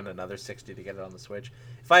to spend another $60 to get it on the Switch.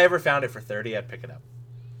 If I ever found it for $30, I'd pick it up.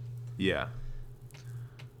 Yeah.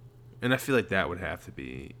 And I feel like that would have to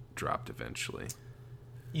be dropped eventually.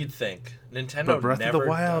 You'd think. Nintendo but Breath never of the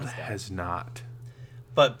Wild does that. has not.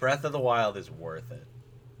 But Breath of the Wild is worth it.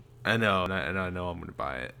 I know, and I know I'm going to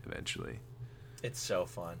buy it eventually. It's so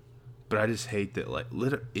fun. But I just hate that, like,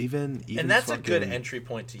 even and that's a good entry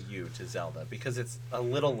point to Zelda, because it's a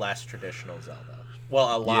little less traditional Zelda.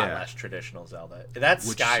 Well, a lot less traditional Zelda. That's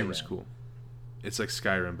Which Skyrim. seems cool. It's like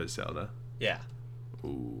Skyrim, but Zelda. Yeah.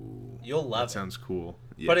 Ooh. You'll love it. That sounds cool.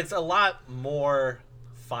 Yeah. But it's a lot more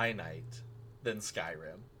finite than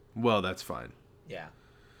Skyrim. Well, that's fine. Yeah.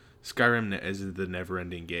 Skyrim is the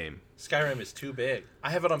never-ending game. Skyrim is too big.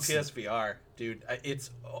 I have it on PSVR, dude. It's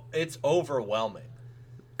overwhelming.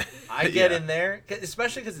 I get in there,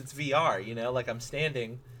 especially because it's VR, you know? Like, I'm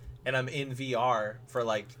standing, and I'm in VR for,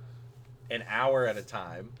 like, an hour at a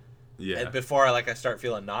time. Yeah. And before I start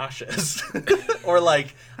feeling nauseous. Or,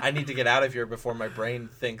 like, I need to get out of here before my brain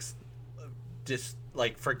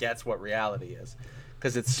forgets what reality is.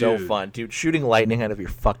 Because it's so fun. Dude, shooting lightning out of your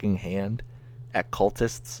fucking hand at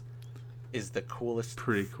cultists is the coolest.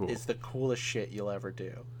 Pretty cool. Is the coolest shit you'll ever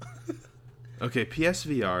do. Okay,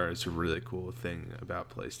 PSVR is a really cool thing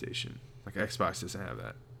about PlayStation. Like, Xbox doesn't have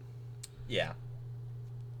that. Yeah.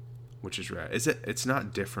 Which is rad. It's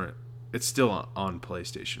not different. It's still on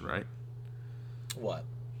PlayStation, right? What?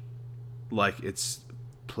 Like, it's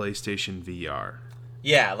PlayStation VR.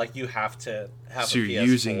 Yeah, like you have to have so a you're PS4.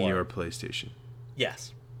 using your PlayStation.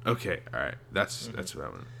 Yes. Okay, all right. That's what I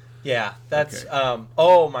want. Yeah, that's okay.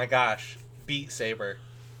 Oh my gosh, Beat Saber.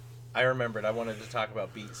 I remembered. I wanted to talk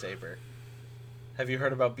about Beat Saber. Have you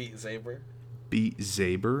heard about Beat Saber? Beat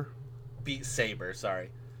Saber? Beat Saber, sorry.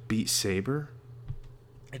 Beat Saber?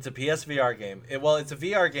 It's a PSVR game. It's a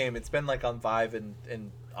VR game. It's been like on Vive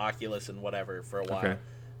and Oculus and whatever for a while. Okay.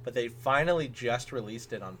 But they finally just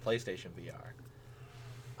released it on PlayStation VR.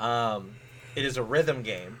 It is a rhythm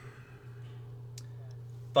game.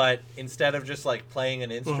 But instead of just like playing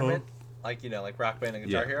an instrument, like Rock Band and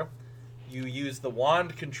Guitar Hero, you use the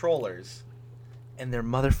wand controllers and they're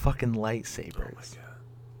motherfucking lightsabers. Oh my god.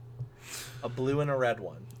 A blue and a red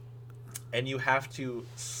one. And you have to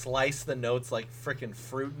slice the notes like freaking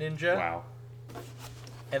Fruit Ninja. Wow.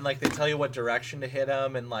 And like they tell you what direction to hit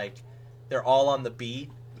them, and like they're all on the beat.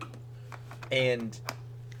 And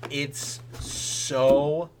it's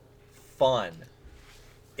so fun.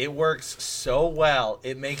 It works so well.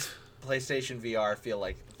 It makes PlayStation VR feel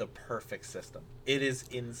like the perfect system. It is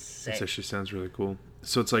insane. That actually sounds really cool.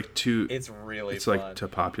 So it's like It's really it's fun. like to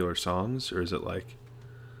popular songs, or is it like?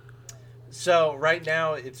 So right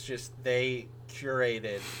now it's just they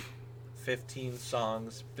curated 15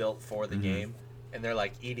 songs built for the game, and they're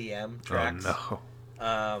like EDM tracks. Oh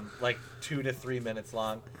no. Like 2 to 3 minutes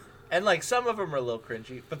long, and like some of them are a little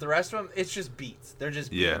cringy, but the rest of them it's just beats. They're just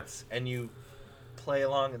beats, and you play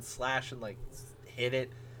along and slash and like hit it,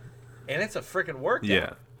 and it's a freaking workout.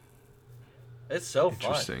 Yeah. It's so fun.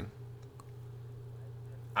 Interesting.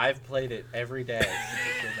 I've played it every day since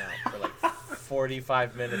it came out for like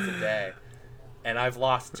 45 minutes a day, and I've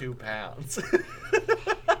lost 2 pounds.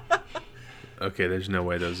 Okay, there's no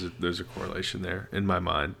way there's a correlation there in my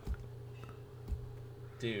mind.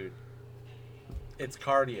 Dude, it's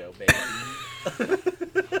cardio, baby.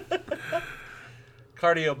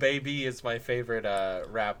 Cardio Baby is my favorite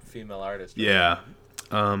rap female artist. Yeah.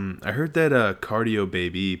 I heard that Cardio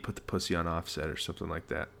Baby put the pussy on Offset or something like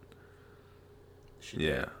that. She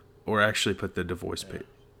did. Or actually put the divorce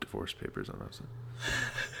papers on Offset.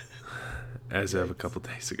 As of a couple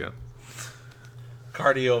days ago.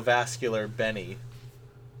 Cardiovascular Benny.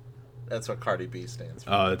 That's what Cardi B stands for.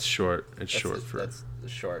 Oh, it's short. That's short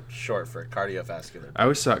for cardiovascular. I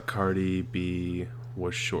always thought Cardi B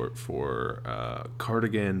was short for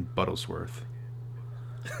Cardigan Buttlesworth.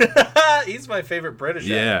 He's my favorite British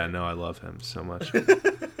actor. Yeah, no, I love him so much.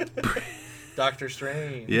 Doctor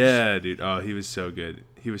Strange. Yeah, dude. Oh, he was so good.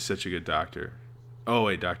 He was such a good doctor. Oh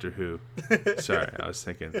wait, Doctor Who. Sorry, I was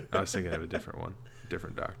thinking of a different one,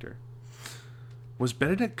 different doctor. Was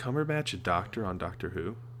Benedict Cumberbatch a doctor on Doctor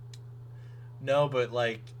Who? No, but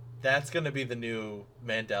like that's gonna be the new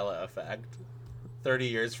Mandela effect. 30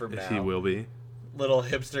 years from now, he will be. Little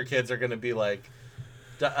hipster kids are gonna be like,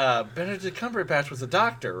 Benedict Cumberbatch was a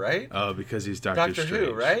doctor, right? Oh, because he's Doctor Strange.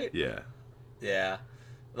 Who, right? Yeah. Yeah,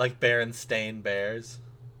 like Berenstain Bears.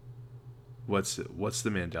 What's the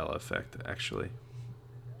Mandela effect actually?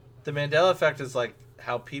 The Mandela effect is like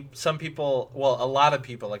how some people, well, a lot of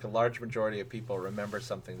people, like a large majority of people, remember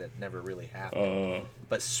something that never really happened,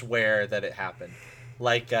 but swear that it happened.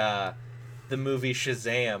 Like the movie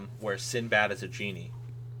Shazam, where Sinbad is a genie.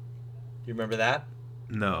 Do you remember that?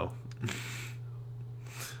 No.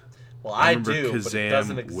 Well, I do, but it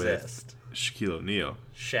doesn't exist. Shaquille O'Neal.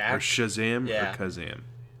 Shaq? Or Shazam yeah. or Kazam?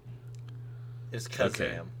 It's Kazam.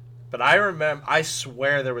 Okay. But I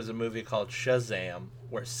swear there was a movie called Shazam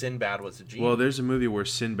where Sinbad was a genie. Well, there's a movie where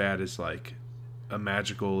Sinbad is like a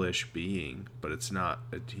magical-ish being, but he's not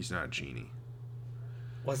a genie.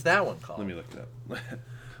 What's that one called? Let me look it up.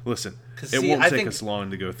 Listen, it won't take us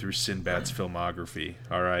long to go through Sinbad's filmography,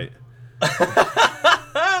 all right?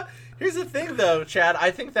 Here's the thing, though, Chad.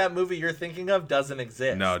 I think that movie you're thinking of doesn't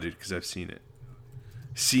exist. No, dude, because I've seen it.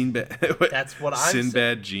 That's what I'm saying.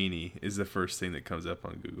 Sinbad Genie is the first thing that comes up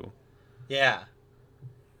on Google. Yeah.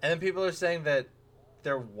 And then people are saying that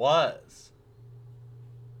there was.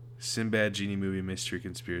 Sinbad Genie movie mystery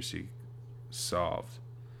conspiracy solved.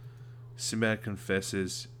 Sinbad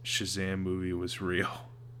confesses Shazam movie was real.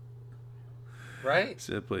 Right?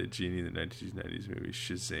 Sinbad played Genie in the 1990s movie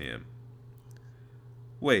Shazam.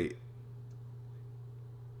 Wait.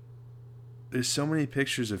 There's so many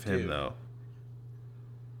pictures of him, though.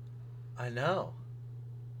 I know.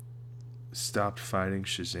 Stopped fighting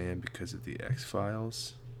Shazam because of the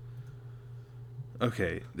X-Files.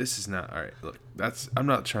 Okay, this is not... Alright, look. I'm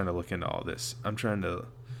not trying to look into all this. I'm trying to...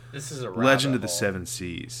 This is a Legend of the Seven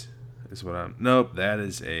Seas is what I'm... Nope, that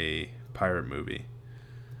is a pirate movie.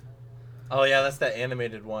 Oh, yeah, that's that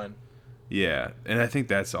animated one. Yeah, and I think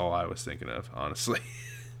that's all I was thinking of, honestly.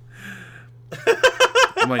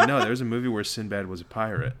 I'm like, no, there was a movie where Sinbad was a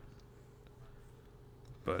pirate.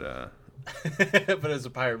 But, but it was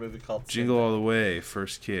a pirate movie called Jingle All the Way,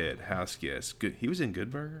 First Kid, House Guest. Good. He was in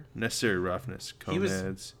Good Burger? Necessary Roughness, Coneheads. He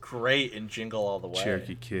was great in Jingle All the Way.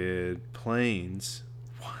 Cherokee Kid, Planes.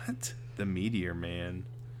 What? The Meteor Man.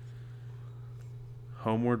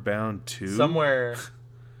 Homeward Bound 2? Somewhere...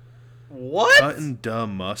 What? Cut and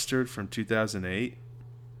Dumb Mustard from 2008.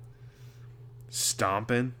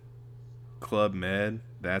 Stompin'. Club Med.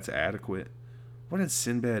 That's adequate. What did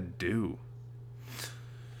Sinbad do?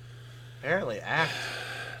 Apparently act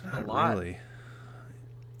Not a lot. Really.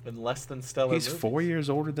 In less than stellar He's movies. 4 years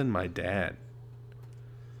older than my dad.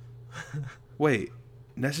 Wait.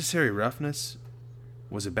 Necessary Roughness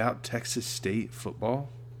was about Texas State football?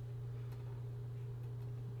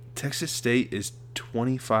 Texas State is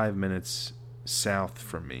 25 minutes south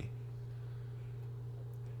from me.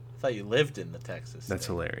 I thought you lived in the Texas That's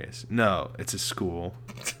State. hilarious. No, it's a school.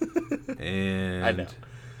 And I know.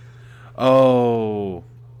 Oh,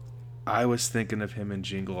 I was thinking of him in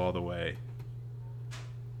Jingle All the Way.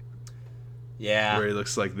 Yeah. Where he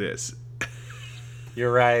looks like this.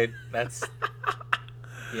 You're right. That's...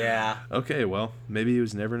 Yeah. Okay, well, maybe he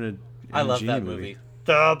was never in I love Genie that movie.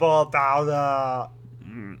 Double dollar.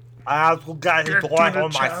 I have to get his toy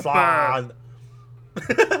on my son.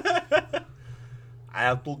 I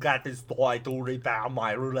have to get this toy to repair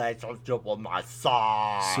my relationship with my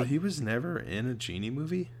son. So he was never in a Genie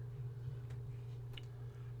movie?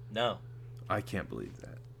 No. I can't believe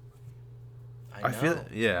that. I know. I feel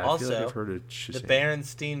like I've heard of Shazam. The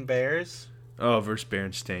Berenstain Bears. Oh, versus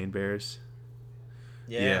Berenstain Bears.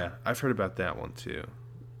 Yeah, I've heard about that one too.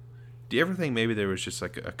 Do you ever think maybe there was just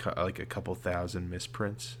like a couple thousand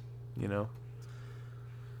misprints? You know.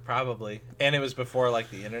 Probably, and it was before like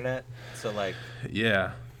the internet, so like.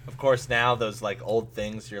 Yeah. Of course, now those like old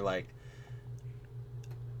things, you're like.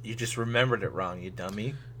 You just remembered it wrong, you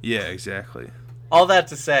dummy. Yeah, exactly. All that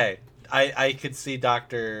to say, I could see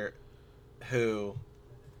Doctor Who,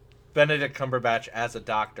 Benedict Cumberbatch as a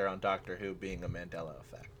doctor on Doctor Who being a Mandela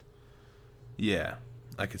effect. Yeah,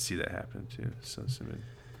 I could see that happen too.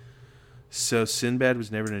 So Sinbad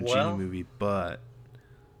was never in a genie movie, but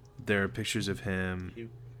there are pictures of him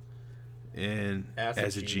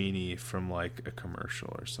as a genie from like a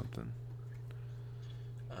commercial or something.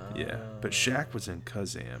 Yeah, but Shaq was in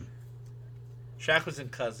Kazam. Shaq was in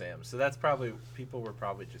Kazam, so that's probably people were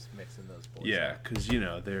probably just mixing those boys. Yeah, because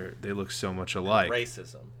they look so much alike.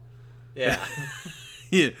 Racism. Yeah.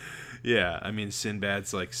 Yeah. I mean,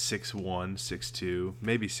 Sinbad's like 6'1", 6'2",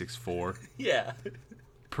 maybe 6'4". Yeah.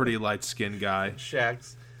 Pretty light skinned guy.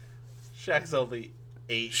 Shaq's only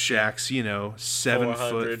 8. Shaq's 7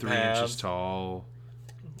 foot 3 inches tall.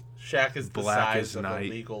 Shaq is the size of a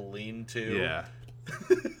legal lean-to. Yeah.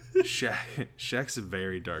 Shaq's a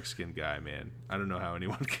very dark-skinned guy, man. I don't know how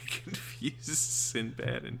anyone can confuse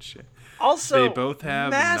Sinbad and Shaq. Also, they both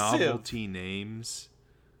have massive novelty names,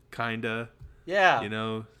 kinda.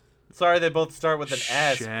 Yeah. Sorry, they both start with an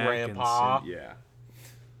S, Shaq Grandpa. Yeah.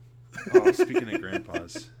 Oh, speaking of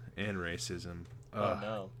grandpas and racism. Oh,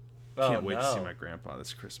 no. Can't wait to see my grandpa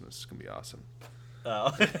this Christmas. It's going to be awesome.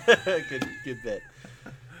 Oh, good bit.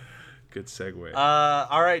 Good segue.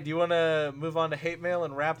 All right, do you want to move on to hate mail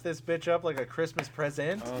and wrap this bitch up like a Christmas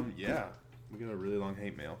present? Yeah. We got a really long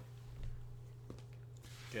hate mail.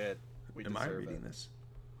 Good. Am I reading this?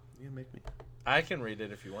 You gonna make me? I can read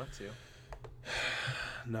it if you want to.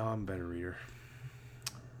 No, I'm a better reader.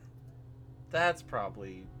 That's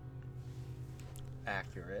probably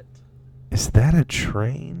accurate. Is that a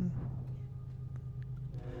train?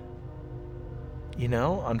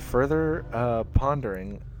 On further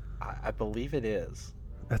pondering, I believe it is.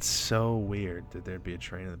 That's so weird that there'd be a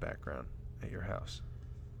train in the background at your house.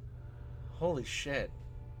 Holy shit.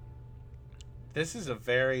 This is a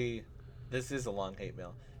long hate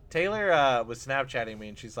mail. Taylor was Snapchatting me,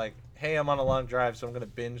 and she's like, hey, I'm on a long drive, so I'm going to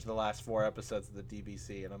binge the last 4 episodes of the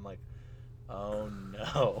DBC. And I'm like, oh,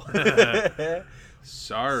 no.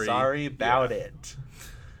 Sorry about it.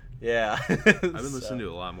 Yeah. I've been listening to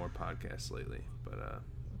a lot more podcasts lately, but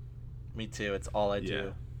me too. It's all I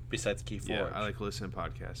do besides Key Forge. Yeah, I like listening to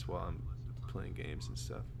podcasts while I'm playing games and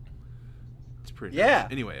stuff. It's pretty nice.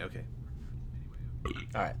 Anyway, okay.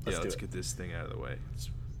 All right, let's get this thing out of the way.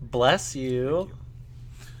 Bless you.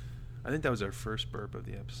 I think that was our first burp of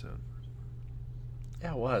the episode.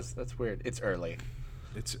 Yeah, it was. That's weird. It's early.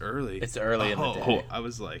 It's early in the day. I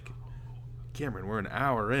was like, Cameron, we're an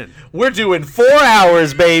hour in. We're doing 4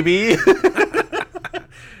 hours, baby.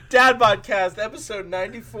 Dad Podcast, episode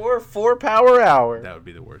 94, 4 power hour. That would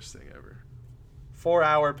be the worst thing ever. 4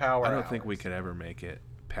 hour power hour. I don't think we could ever make it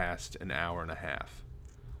past an hour and a half.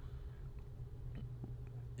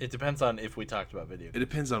 It depends on if we talked about video games. It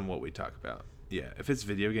depends on what we talk about. Yeah, if it's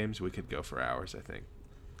video games, we could go for hours, I think.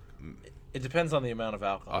 It depends on the amount of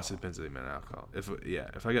alcohol. Also depends on the amount of alcohol.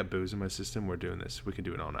 If I got booze in my system, we're doing this. We can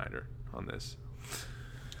do an all-nighter on this.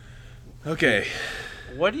 Okay.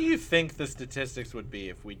 What do you think the statistics would be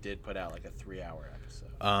if we did put out like a 3-hour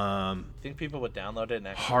episode? Think people would download it and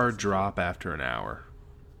actually hard drop after an hour.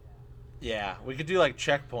 Yeah, we could do like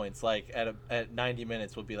checkpoints. Like at 90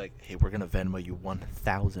 minutes, we'll be like, "Hey, we're gonna Venmo you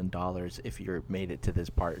 $1,000 if you made it to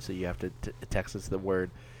this part. So you have to text us the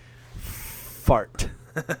word fart,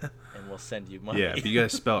 and we'll send you money." Yeah, but you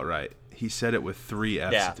gotta spell it right. He said it with 3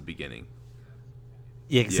 F's at the beginning.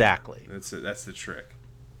 Exactly. Yeah, that's the trick.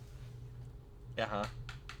 Uh-huh.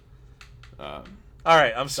 All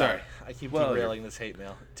right, I'm sorry. I keep derailing this hate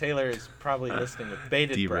mail. Taylor is probably listening with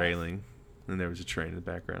bated derailing. breath. And there was a train in the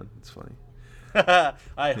background. It's funny.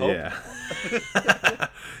 I hope. Yeah.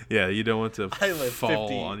 Yeah, you don't want to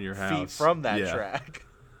fall on your house. Feet from that track.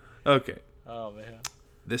 Okay. Oh, man.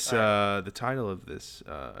 This the title of this,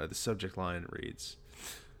 the subject line reads,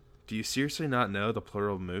 "Do you seriously not know the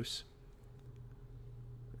plural of moose?"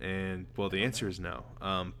 And, well, the answer is no.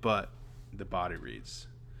 But the body reads,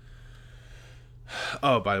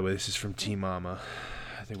 oh, by the way, this is from T-Mama.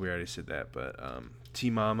 I think we already said that, but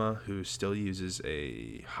T-Mama, who still uses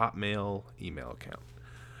a Hotmail email account.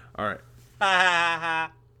 All right.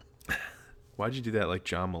 Why'd you do that like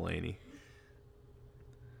John Mulaney?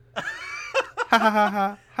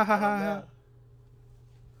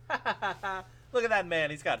 Look at that man.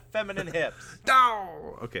 He's got feminine hips.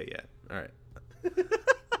 No. Okay, yeah. All right.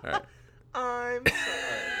 All right. I'm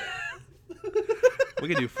sorry. We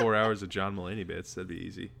could do 4 hours of John Mulaney bits. That'd be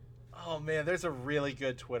easy. Oh, man, there's a really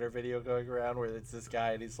good Twitter video going around where it's this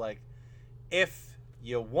guy, and he's like, if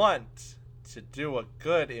you want to do a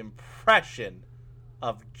good impression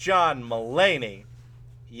of John Mulaney,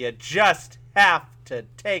 You just have to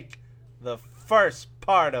take the first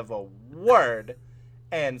part of a word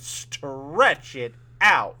and stretch it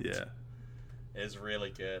out. Yeah. Is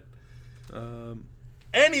really good.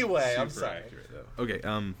 Anyway, I'm sorry. Accurate, though. Okay,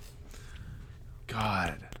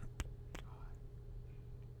 God.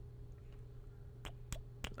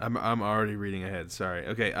 I'm already reading ahead, sorry.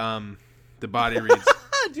 Okay, the body reads...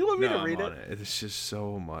 Do you want me to read it? It's just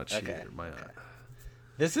so much here.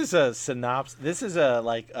 This is a synopsis. This is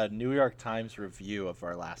a New York Times review of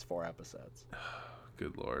our last 4 episodes.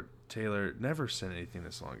 Good Lord. Taylor, never send anything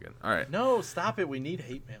this long again. All right. No, stop it. We need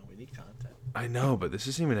hate mail. We need content. I know, but this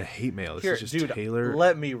isn't even a hate mail. This is just dude, Taylor.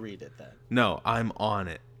 Let me read it then. No, I'm on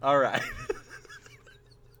it. All right.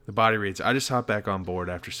 The body reads, I just hopped back on board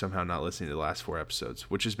after somehow not listening to the last 4 episodes,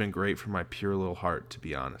 which has been great for my pure little heart, to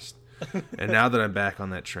be honest. And now that I'm back on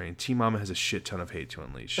that train, Team Mama has a shit ton of hate to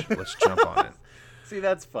unleash. Let's jump on it. See,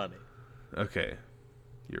 that's funny. Okay.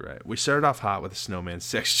 You're right. We started off hot with a snowman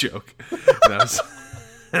sex joke.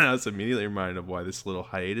 And I was immediately reminded of why this little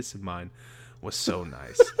hiatus of mine was so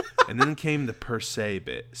nice. And then came the per se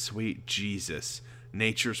bit. Sweet Jesus.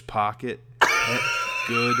 Nature's pocket.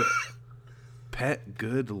 Pet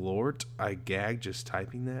good Lord. I gagged just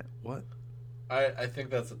typing that. What? I think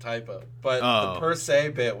that's a typo. But the per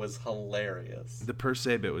se bit was hilarious. The per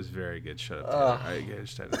se bit was very good. Shut up. I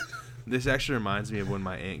just typed it. This actually reminds me of when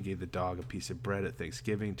my aunt gave the dog a piece of bread at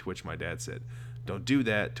Thanksgiving, to which my dad said, "Don't do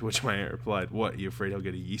that," to which my aunt replied, "What, you afraid he'll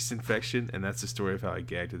get a yeast infection?" And that's the story of how I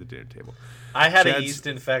gagged at the dinner table. I had a yeast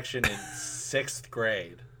infection in 6th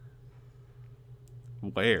grade.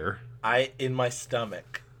 Where? In my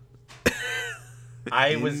stomach.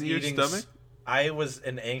 I was your eating... stomach? I was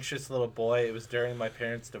an anxious little boy. It was during my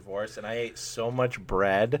parents' divorce, and I ate so much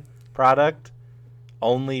bread product,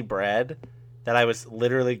 only bread, that I was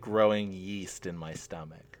literally growing yeast in my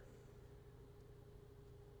stomach.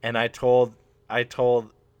 And I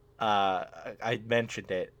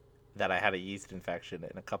mentioned it, that I had a yeast infection,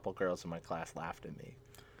 and a couple girls in my class laughed at me.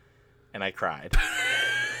 And I cried.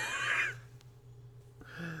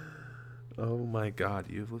 Oh my God,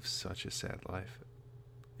 you've lived such a sad life.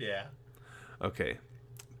 Yeah. Okay,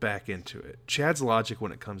 back into it. Chad's logic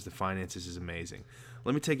when it comes to finances is amazing.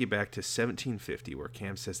 Let me take you back to 1750, where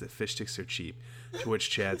Cam says that fish sticks are cheap, to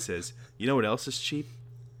which Chad says, "You know what else is cheap?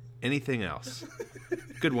 Anything else."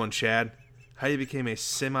 Good one, Chad. How you became a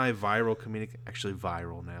semi-viral comedic... Actually,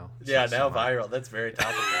 viral now. Yeah, now viral. That's very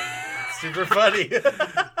topical. Super funny.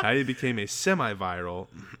 How you became a semi-viral...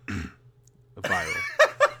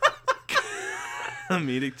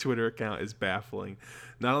 comedic Twitter account is baffling.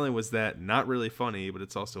 Not only was that not really funny, but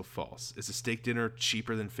it's also false. Is a steak dinner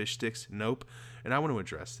cheaper than fish sticks? Nope. And I want to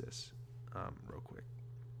address this real quick.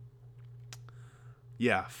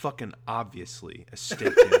 Yeah, fucking obviously a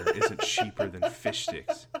steak dinner isn't cheaper than fish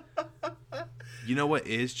sticks. You know what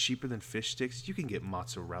is cheaper than fish sticks? You can get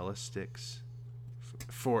mozzarella sticks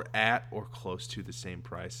for at or close to the same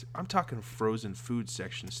price. I'm talking frozen food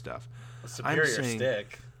section stuff. A superior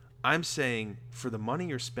stick. I'm saying for the money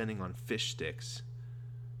you're spending on fish sticks,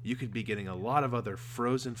 you could be getting a lot of other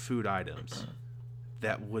frozen food items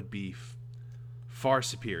that would be far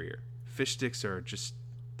superior. Fish sticks are just,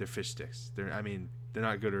 they're fish sticks. They're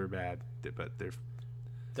not good or bad, but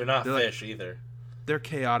they're not fish either. They're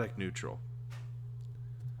chaotic neutral.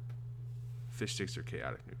 Fish sticks are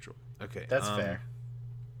chaotic neutral. Okay. That's fair.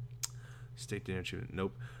 Steak dinner achievement.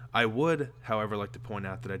 Nope. I would, however, like to point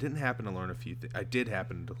out that I did happen to learn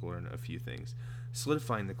a few things,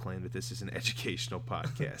 solidifying the claim that this is an educational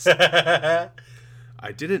podcast.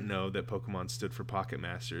 I didn't know that Pokemon stood for Pocket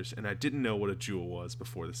Masters, and I didn't know what a jewel was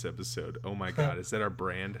before this episode. Oh my God, is that our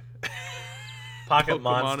brand? Pocket Pokemon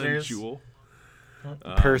Monsters. And Jewel.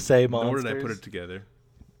 Per se monsters. Nor did I put it together.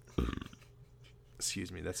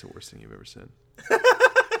 Excuse me, that's the worst thing you've ever said.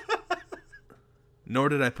 Nor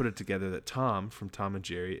did I put it together that Tom from Tom and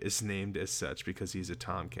Jerry is named as such because he's a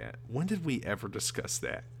tomcat. When did we ever discuss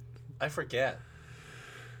that? I forget.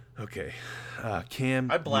 Okay. Cam,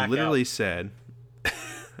 I black you literally out. said,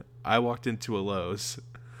 I walked into a Lowe's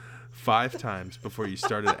 5 times before you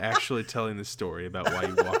started actually telling the story about why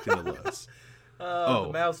you walked into Lowe's. The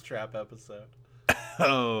Mousetrap episode.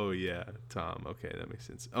 Oh, yeah, Tom. Okay, that makes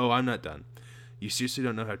sense. Oh, I'm not done. You seriously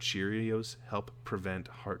don't know how Cheerios help prevent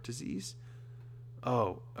heart disease?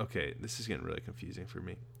 Oh, okay. This is getting really confusing for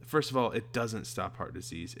me. First of all, it doesn't stop heart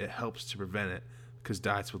disease. It helps to prevent it because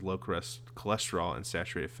diets with low cholesterol and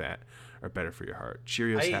saturated fat are better for your heart.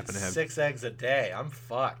 Cheerios I happen eat to have 6 eggs a day. I'm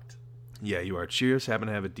fucked. Yeah, you are. Cheerios happen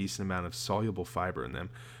to have a decent amount of soluble fiber in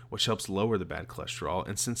them, which helps lower the bad cholesterol.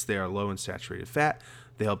 And since they are low in saturated fat,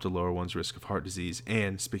 they help to lower one's risk of heart disease.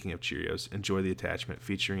 And speaking of Cheerios, enjoy the attachment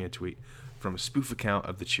featuring a tweet from a spoof account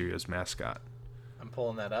of the Cheerios mascot. I'm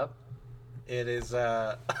pulling that up. It is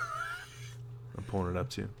I'm pulling it up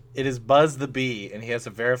too. It is Buzz the Bee, and he has a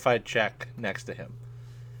verified check next to him.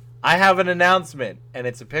 I have an announcement, and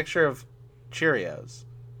it's a picture of Cheerios.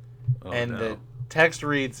 Oh, and no. the text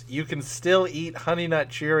reads, "You can still eat Honey Nut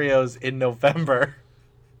Cheerios in November."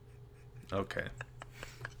 Okay.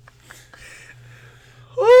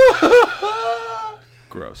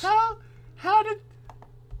 Gross. How?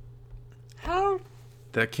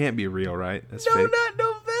 That can't be real, right? That's No, fake. not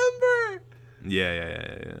November.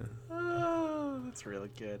 Yeah. Oh, that's really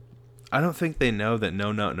good. I don't think they know that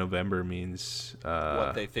No Nut November means...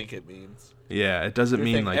 what they think it means. Yeah, it doesn't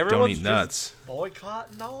mean, like, don't eat nuts.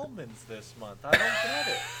 Boycotting almonds this month. I don't get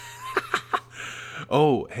it.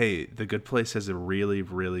 Oh, hey, The Good Place has a really,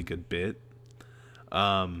 really good bit.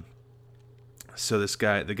 So this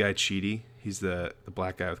guy, the guy Cheaty, he's the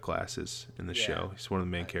black guy with glasses in the show. He's one of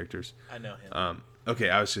the main characters. I know him. Okay,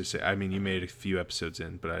 I was going to say, I mean, you made a few episodes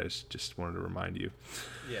in, but I just wanted to remind you.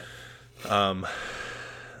 Yeah.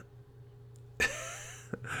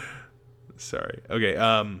 Sorry.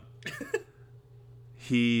 Okay.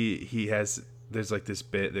 He has, there's like this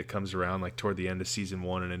bit that comes around like toward the end of season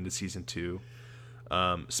 1 and into season 2.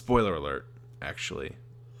 Spoiler alert, actually.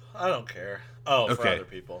 I don't care. Oh, okay. For other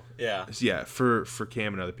people. Yeah. Yeah, for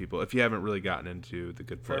Cam and other people. If you haven't really gotten into The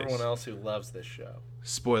Good Place. For everyone else who loves this show.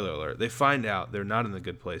 Spoiler alert. They find out they're not in the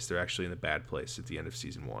good place. They're actually in the bad place at the end of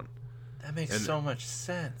season 1. That makes so much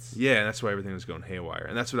sense. Yeah, and that's why everything was going haywire.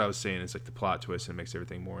 And that's what I was saying. It's like the plot twist and it makes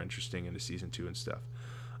everything more interesting into season 2 and stuff.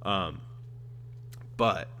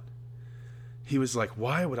 But he was like,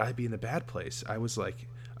 why would I be in the bad place? I was like,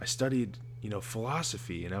 I studied,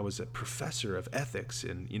 philosophy, and I was a professor of ethics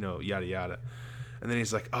and, yada, yada. And then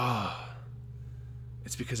he's like,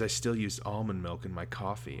 it's because I still used almond milk in my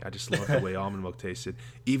coffee. I just loved the way almond milk tasted,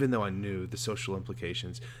 even though I knew the social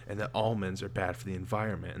implications and that almonds are bad for the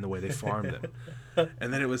environment and the way they farm them.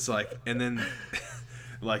 And then it was like,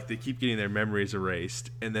 like they keep getting their memories erased,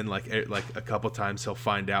 and then like a couple times he'll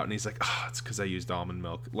find out, and he's like, it's because I used almond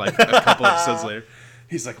milk. Like a couple episodes later,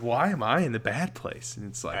 he's like, why am I in the bad place? And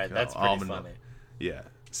it's like, right, that's pretty almond funny. milk. Yeah,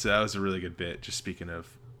 so that was a really good bit. Just speaking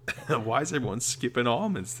of, why is everyone skipping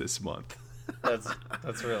almonds this month?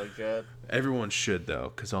 That's really good. Everyone should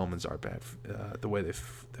though, because almonds are bad. The way they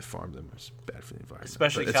farm them is bad for the environment.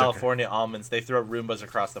 Especially California almonds. They throw Roombas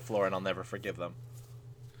across the floor, and I'll never forgive them.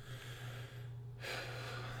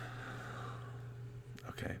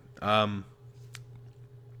 Okay.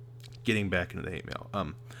 Getting back into the hate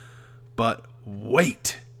mail. But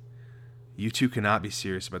wait, you two cannot be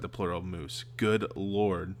serious about the plural of moose. Good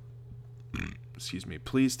Lord. Excuse me.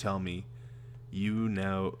 Please tell me you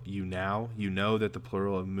know that the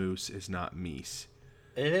plural of moose is not meese.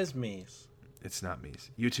 It is meese. It's not meese.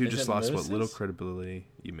 You two just lost what little credibility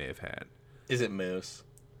you may have had. Is it moose?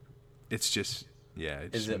 It's just, yeah.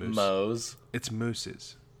 It's is just it moose. moes? It's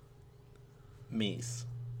mooses. Meese.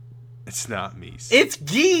 It's not meese. It's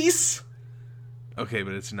geese! Okay,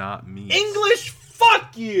 but it's not meese. English,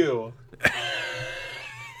 fuck you!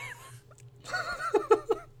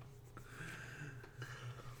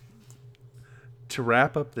 To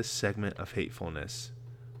wrap up this segment of hatefulness,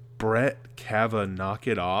 Brett Kava knock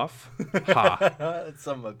it off. Ha. That's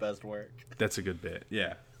some of my best work. That's a good bit.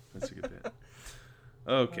 Yeah, that's a good bit.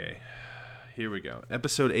 Okay, here we go.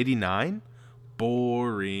 Episode 89,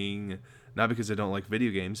 boring. Not because I don't like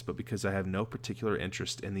video games, but because I have no particular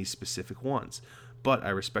interest in these specific ones. But I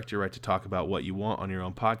respect your right to talk about what you want on your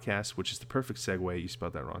own podcast, which is the perfect segue, you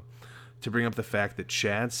spelled that wrong, to bring up the fact that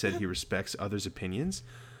Chad said he respects others' opinions.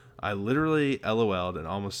 I literally LOL'd and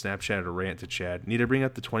almost Snapchatted a rant to Chad. Need to bring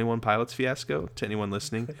up the 21 Pilots fiasco to anyone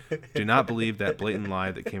listening? Do not believe that blatant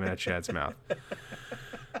lie that came out of Chad's mouth.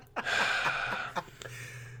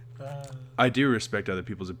 I do respect other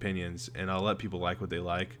people's opinions, and I'll let people like what they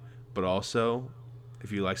like. But also,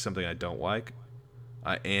 if you like something I don't like,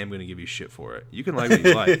 I am going to give you shit for it. You can like what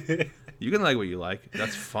you like. You can like what you like.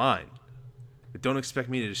 That's fine. But don't expect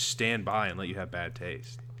me to just stand by and let you have bad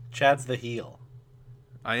taste. Chad's the heel.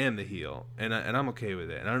 I am the heel, and I'm okay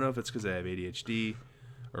with it. And I don't know if it's because I have ADHD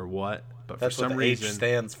or what, but that's for some what the reason, H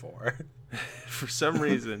stands for. For some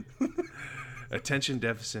reason, attention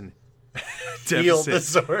deficit heel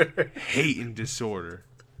disorder, hating disorder.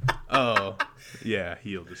 Oh, yeah,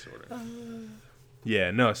 heel disorder.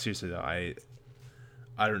 Yeah, no, seriously though, I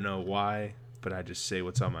don't know why, but I just say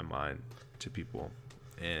what's on my mind to people.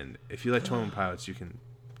 And if you like 21 Pilots, you can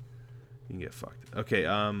can get fucked. Okay.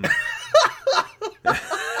 Oh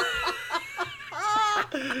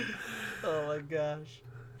my gosh.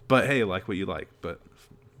 But hey, like what you like. But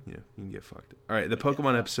you can get fucked. All right. The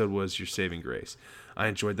Pokemon episode was your saving grace. I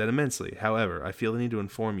enjoyed that immensely. However, I feel the need to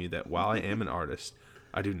inform you that while I am an artist,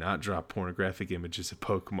 I do not drop pornographic images of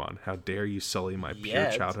Pokemon. How dare you sully my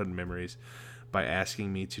pure childhood memories by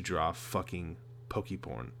asking me to draw fucking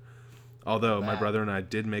Pokeporn. Although my brother and I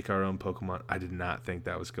did make our own Pokemon. I did not think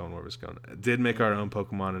that was going where it was going. I did make our own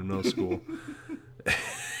Pokemon in middle school.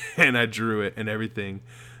 And I drew it and everything.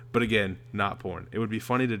 But again, not porn. It would be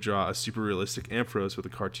funny to draw a super realistic Ampharos with a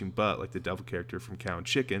cartoon butt like the devil character from Cow and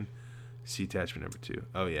Chicken. See attachment number 2.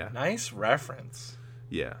 Oh, yeah. Nice reference.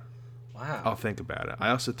 Yeah. Wow. I'll think about it. I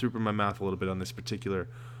also threw up in my mouth a little bit on this particular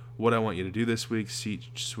what I want you to do this week.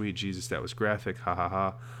 Sweet Jesus, that was graphic. Ha ha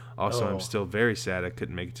ha. Also, I'm still very sad I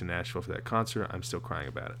couldn't make it to Nashville for that concert. I'm still crying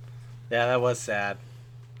about it. Yeah, that was sad.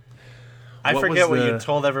 I forget what you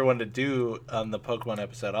told everyone to do on the Pokemon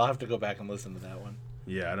episode. I'll have to go back and listen to that one.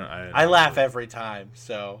 Yeah, I laugh every time,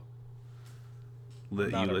 so you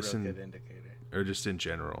listen, real good indicator. Or just in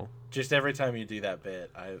general? Just every time you do that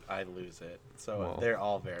bit, I lose it. So they're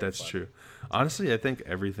all very That's funny. True. Honestly, I think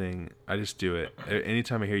everything, I just do it.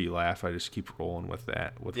 Anytime I hear you laugh, I just keep rolling with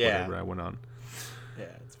that, with whatever I went on. Yeah,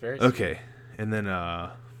 it's very okay. Sweet. And then,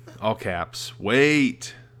 all caps,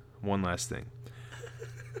 wait! One last thing.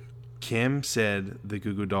 Kim said the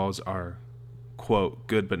Goo Goo Dolls are, quote,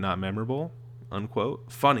 good but not memorable, unquote.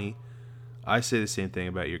 Funny. I say the same thing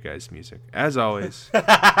about your guys' music. As always.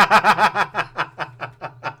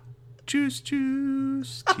 Juice.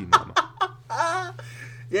 T-Mama.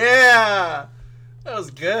 Yeah! That was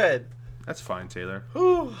good. That's fine, Taylor.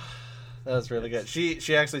 Whew. That was really good.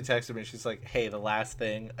 She actually texted me. She's like, hey, the last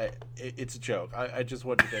thing, it's a joke. I just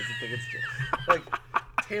want you guys to think it's a joke. Like,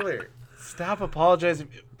 Taylor, stop apologizing.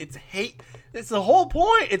 It's hate. It's the whole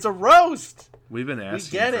point. It's a roast. We've been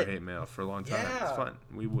asking for hate mail for a long time. Yeah. It's fun.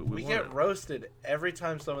 We get roasted every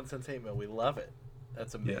time someone sends hate mail. We love it.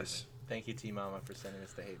 That's amazing. Yes. Thank you, T-Mama, for sending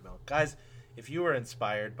us the hate mail. Guys, if you were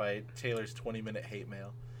inspired by Taylor's 20-minute hate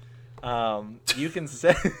mail, you can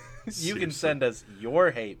send us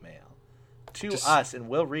your hate mail to us, and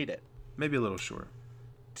we'll read it. Maybe a little short.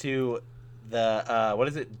 To the, what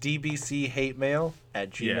is it?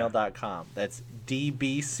 dbchate@gmail.com. That's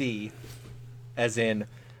DBC, as in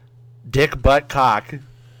dick, butt, cock,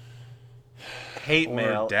 hate or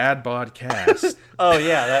mail. Dad Bodcast. Oh,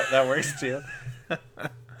 yeah, that works too.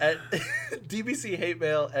 At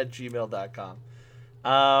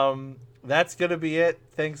dbchatememail@gmail.com. That's going to be it.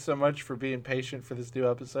 Thanks so much for being patient for this new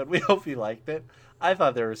episode. We hope you liked it. I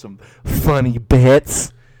thought there were some funny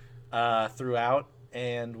bits throughout,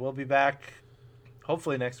 and we'll be back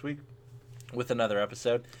hopefully next week with another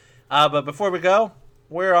episode. But before we go,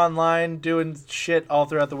 we're online doing shit all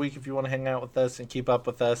throughout the week if you want to hang out with us and keep up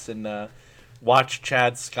with us and watch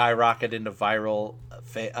Chad skyrocket into viral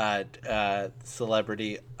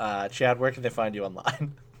celebrity. Chad, where can they find you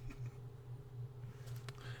online?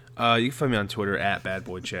 You can find me on Twitter at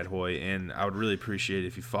badboychadhoy, and I would really appreciate it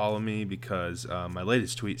if you follow me because my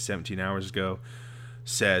latest tweet 17 hours ago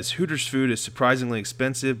says, Hooters food is surprisingly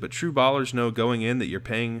expensive, but true ballers know going in that you're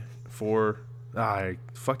paying for... I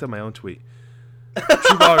fucked up my own tweet.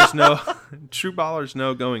 True ballers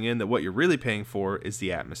know going in that what you're really paying for is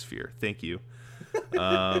the atmosphere. Thank you.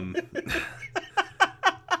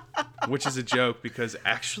 Which is a joke because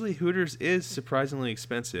actually Hooters is surprisingly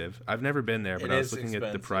expensive. I've never been there, but I was looking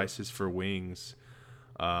at the prices for wings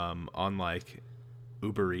on like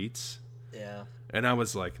Uber Eats. Yeah. And I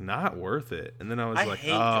was like, not worth it. And then I was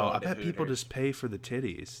I bet people just pay for the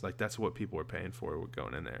titties. Like that's what people were paying for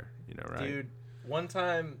going in there, right? Dude, one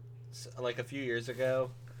time like a few years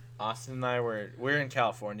ago, Austin and I we're in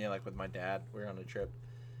California like with my dad. We were on a trip.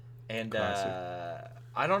 And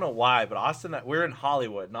I don't know why, but we're in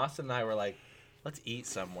Hollywood, and Austin and I were like, let's eat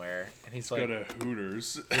somewhere. And he's like, go to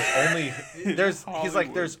Hooters. He's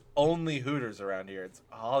like, there's only Hooters around here. It's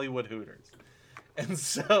Hollywood Hooters. And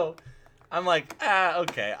so I'm like,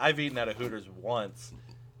 okay. I've eaten at a Hooters once,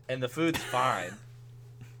 and the food's fine.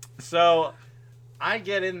 So I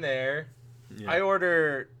get in there. Yeah. I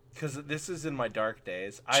order, because this is in my dark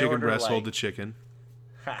days. Chicken breast, hold the chicken.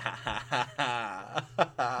 That's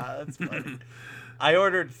funny. I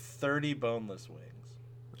ordered 30 boneless wings.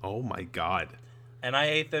 Oh my god. And I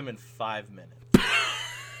ate them in 5 minutes.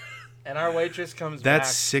 And our waitress comes back.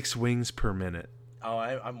 That's 6 wings per minute. Oh,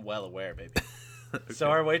 I'm well aware, baby. Okay.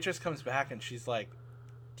 So our waitress comes back and she's like,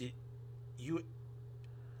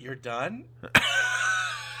 you're done?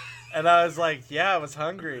 And I was like, yeah, I was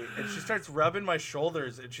hungry. And she starts rubbing my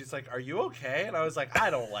shoulders, and she's like, are you okay? And I was like, I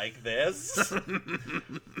don't like this.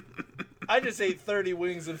 I just ate 30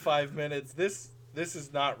 wings in 5 minutes. This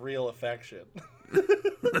is not real affection.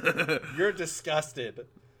 You're disgusted.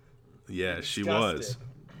 Yeah, You're she disgusted. was.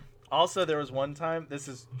 Also, there was one time, this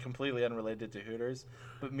is completely unrelated to Hooters,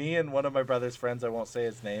 but me and one of my brother's friends, I won't say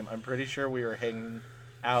his name, I'm pretty sure we were hanging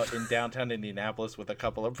out in downtown Indianapolis with a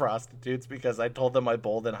couple of prostitutes because I told them I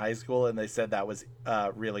bowled in high school and they said that was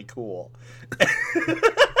really cool.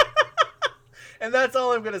 And that's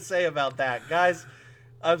all I'm going to say about that. Guys,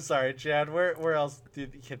 I'm sorry, Chad, where else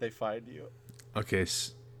can they find you? Okay,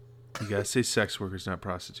 you got to say sex workers, not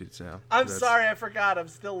prostitutes now. I'm sorry, I forgot. I'm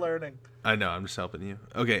still learning. I know, I'm just helping you.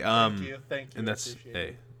 Okay, Thank you. And that's,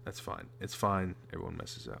 that's fine. It's fine. Everyone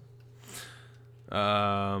messes up.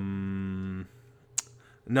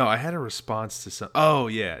 No, I had a response to some. Oh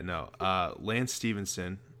yeah, no. Lance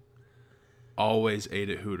Stevenson always ate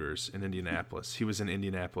at Hooters in Indianapolis. He was an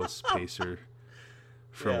Indianapolis Pacer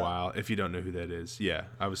for a while. If you don't know who that is, yeah,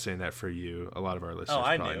 I was saying that for you. A lot of our listeners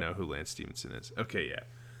probably know who Lance Stevenson is. Okay, yeah,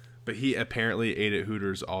 but he apparently ate at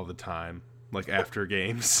Hooters all the time, like after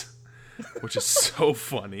games, which is so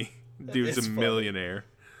funny. Dude's a millionaire.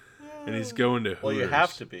 And he's going to Hooters. Well, you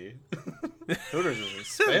have to be. Hooters is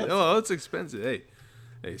expensive. Oh, it's expensive.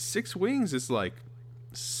 Hey, 6 wings is like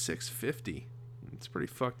 $6.50. It's pretty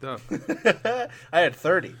fucked up. I had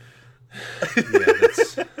 30. Yeah,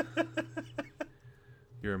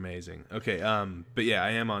 you're amazing. Okay, but yeah,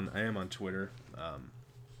 I am on Twitter.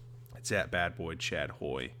 It's at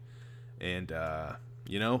badboychadhoy, and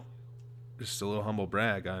just a little humble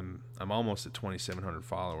brag. I'm almost at 2,700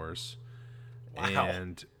 followers. Wow.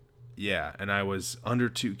 And yeah, and I was under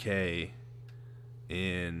 2K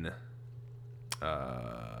in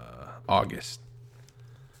August.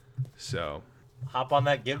 So hop on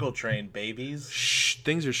that giggle train, babies.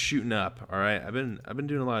 Things are shooting up. All right, I've been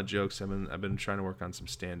doing a lot of jokes. I've been trying to work on some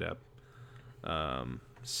stand up.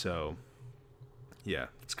 So yeah,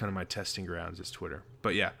 it's kind of my testing grounds is Twitter.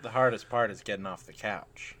 But yeah, the hardest part is getting off the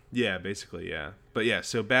couch. Yeah, basically, yeah. But yeah,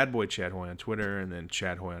 so Bad Boy Chad Hoy on Twitter, and then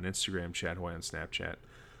Chad Hoy on Instagram, Chad Hoy on Snapchat.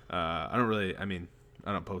 I don't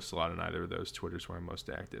post a lot on either of those. Twitter's where I'm most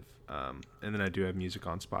active. And then I do have music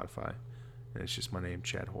on Spotify, and it's just my name,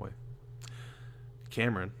 Chad Hoy.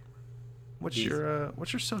 Cameron, what's your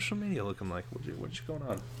social media looking like? What's going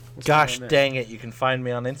on? Gosh dang it! You can find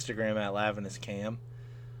me on Instagram at LavinusCam,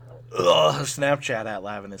 Snapchat at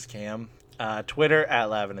LavinusCam, Twitter at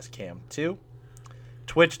LavinusCam2,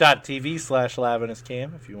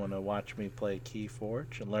 Twitch.tv/LavinusCam if you want to watch me play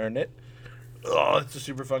Keyforge and learn it. Oh, it's a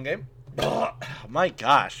super fun game. Oh, my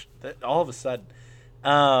gosh, all of a sudden,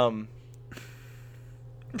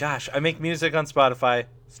 gosh, I make music on Spotify.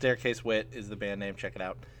 Staircase Wit is the band name. Check it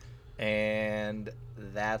out. And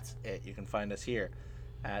that's it. You can find us here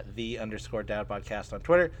at _Dad Podcast on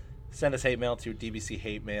Twitter. Send us hate mail to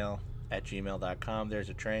dbchatemail@gmail.com. There's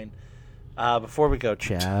a train. Before we go,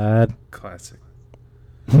 Chad. Classic.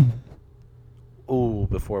 Ooh,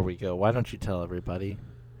 before we go, why don't you tell everybody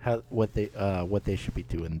what they should be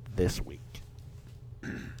doing this week?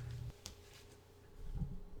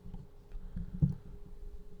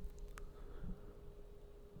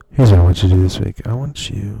 Here's what I want you to do this week. I want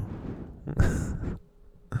you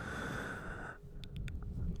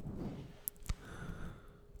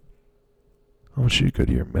to go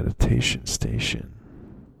to your meditation station.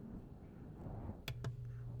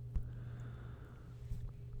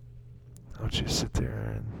 I want you to sit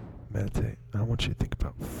there and meditate. I want you to think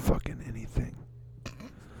about fucking anything.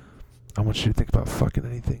 I want you to think about fucking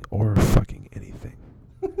anything or fucking anything.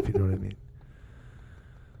 If you know what I mean.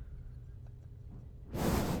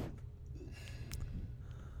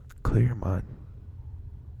 Clear your mind.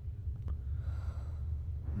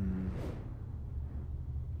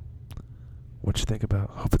 What you think about?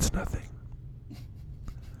 Hope it's nothing.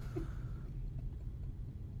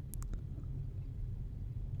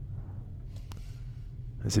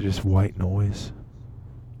 Is it just white noise?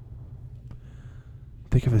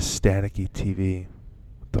 Think of a staticky TV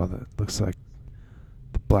with all that looks like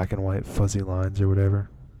the black and white fuzzy lines or whatever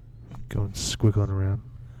going squiggling around.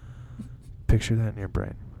 Picture that in your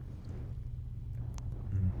brain.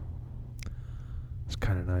 It's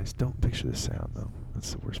kind of nice. Don't picture the sound though.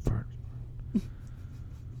 That's the worst part.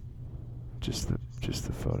 Just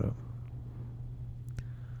the photo.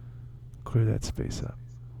 Clear that space up.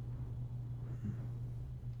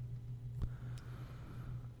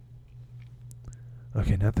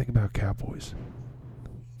 Okay, now think about cowboys.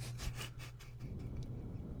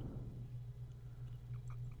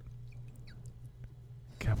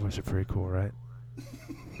 Cowboys are pretty cool, right?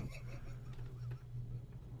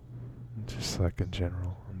 just like in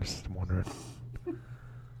general. I'm just wondering.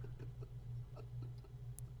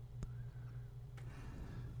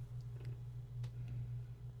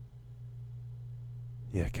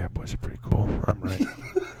 Yeah, cowboys are pretty cool. I'm right.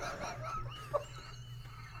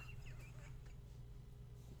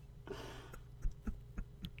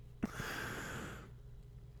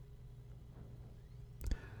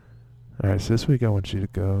 Alright, so this week I want you to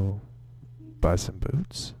go buy some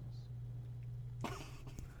boots. A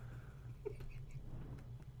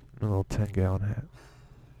little 10-gallon hat.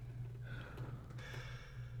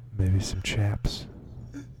 Maybe some chaps.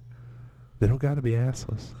 They don't gotta be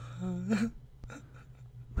assless.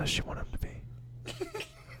 Unless you want them to be.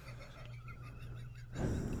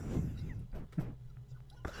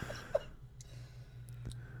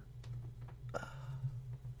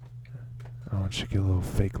 I want you to get a little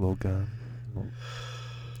fake little gun.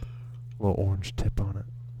 Little orange tip on it.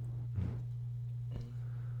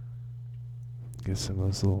 Get some of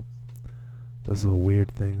those little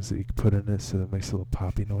weird things that you can put in it so that it makes little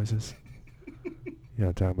poppy noises. You know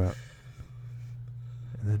what I'm talking about?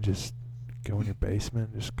 And then just go in your basement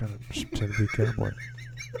and just kind of pretend to be a cowboy.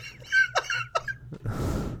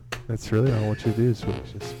 That's really all I want you to do is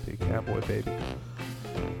just be a cowboy, baby.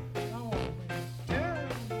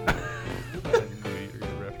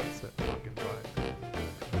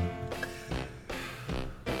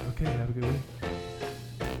 Okay, have a good week.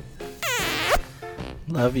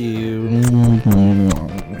 Love you.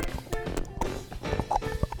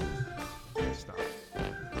 Stop.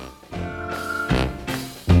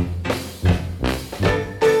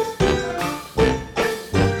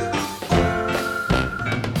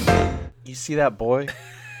 You see that boy?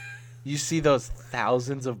 You see those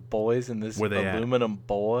thousands of boys in this aluminum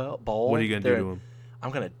bowl? What are you going to do to them?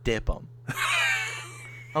 I'm going to dip them.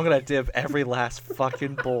 I'm going to dip every last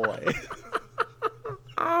fucking boy.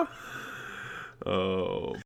 Oh.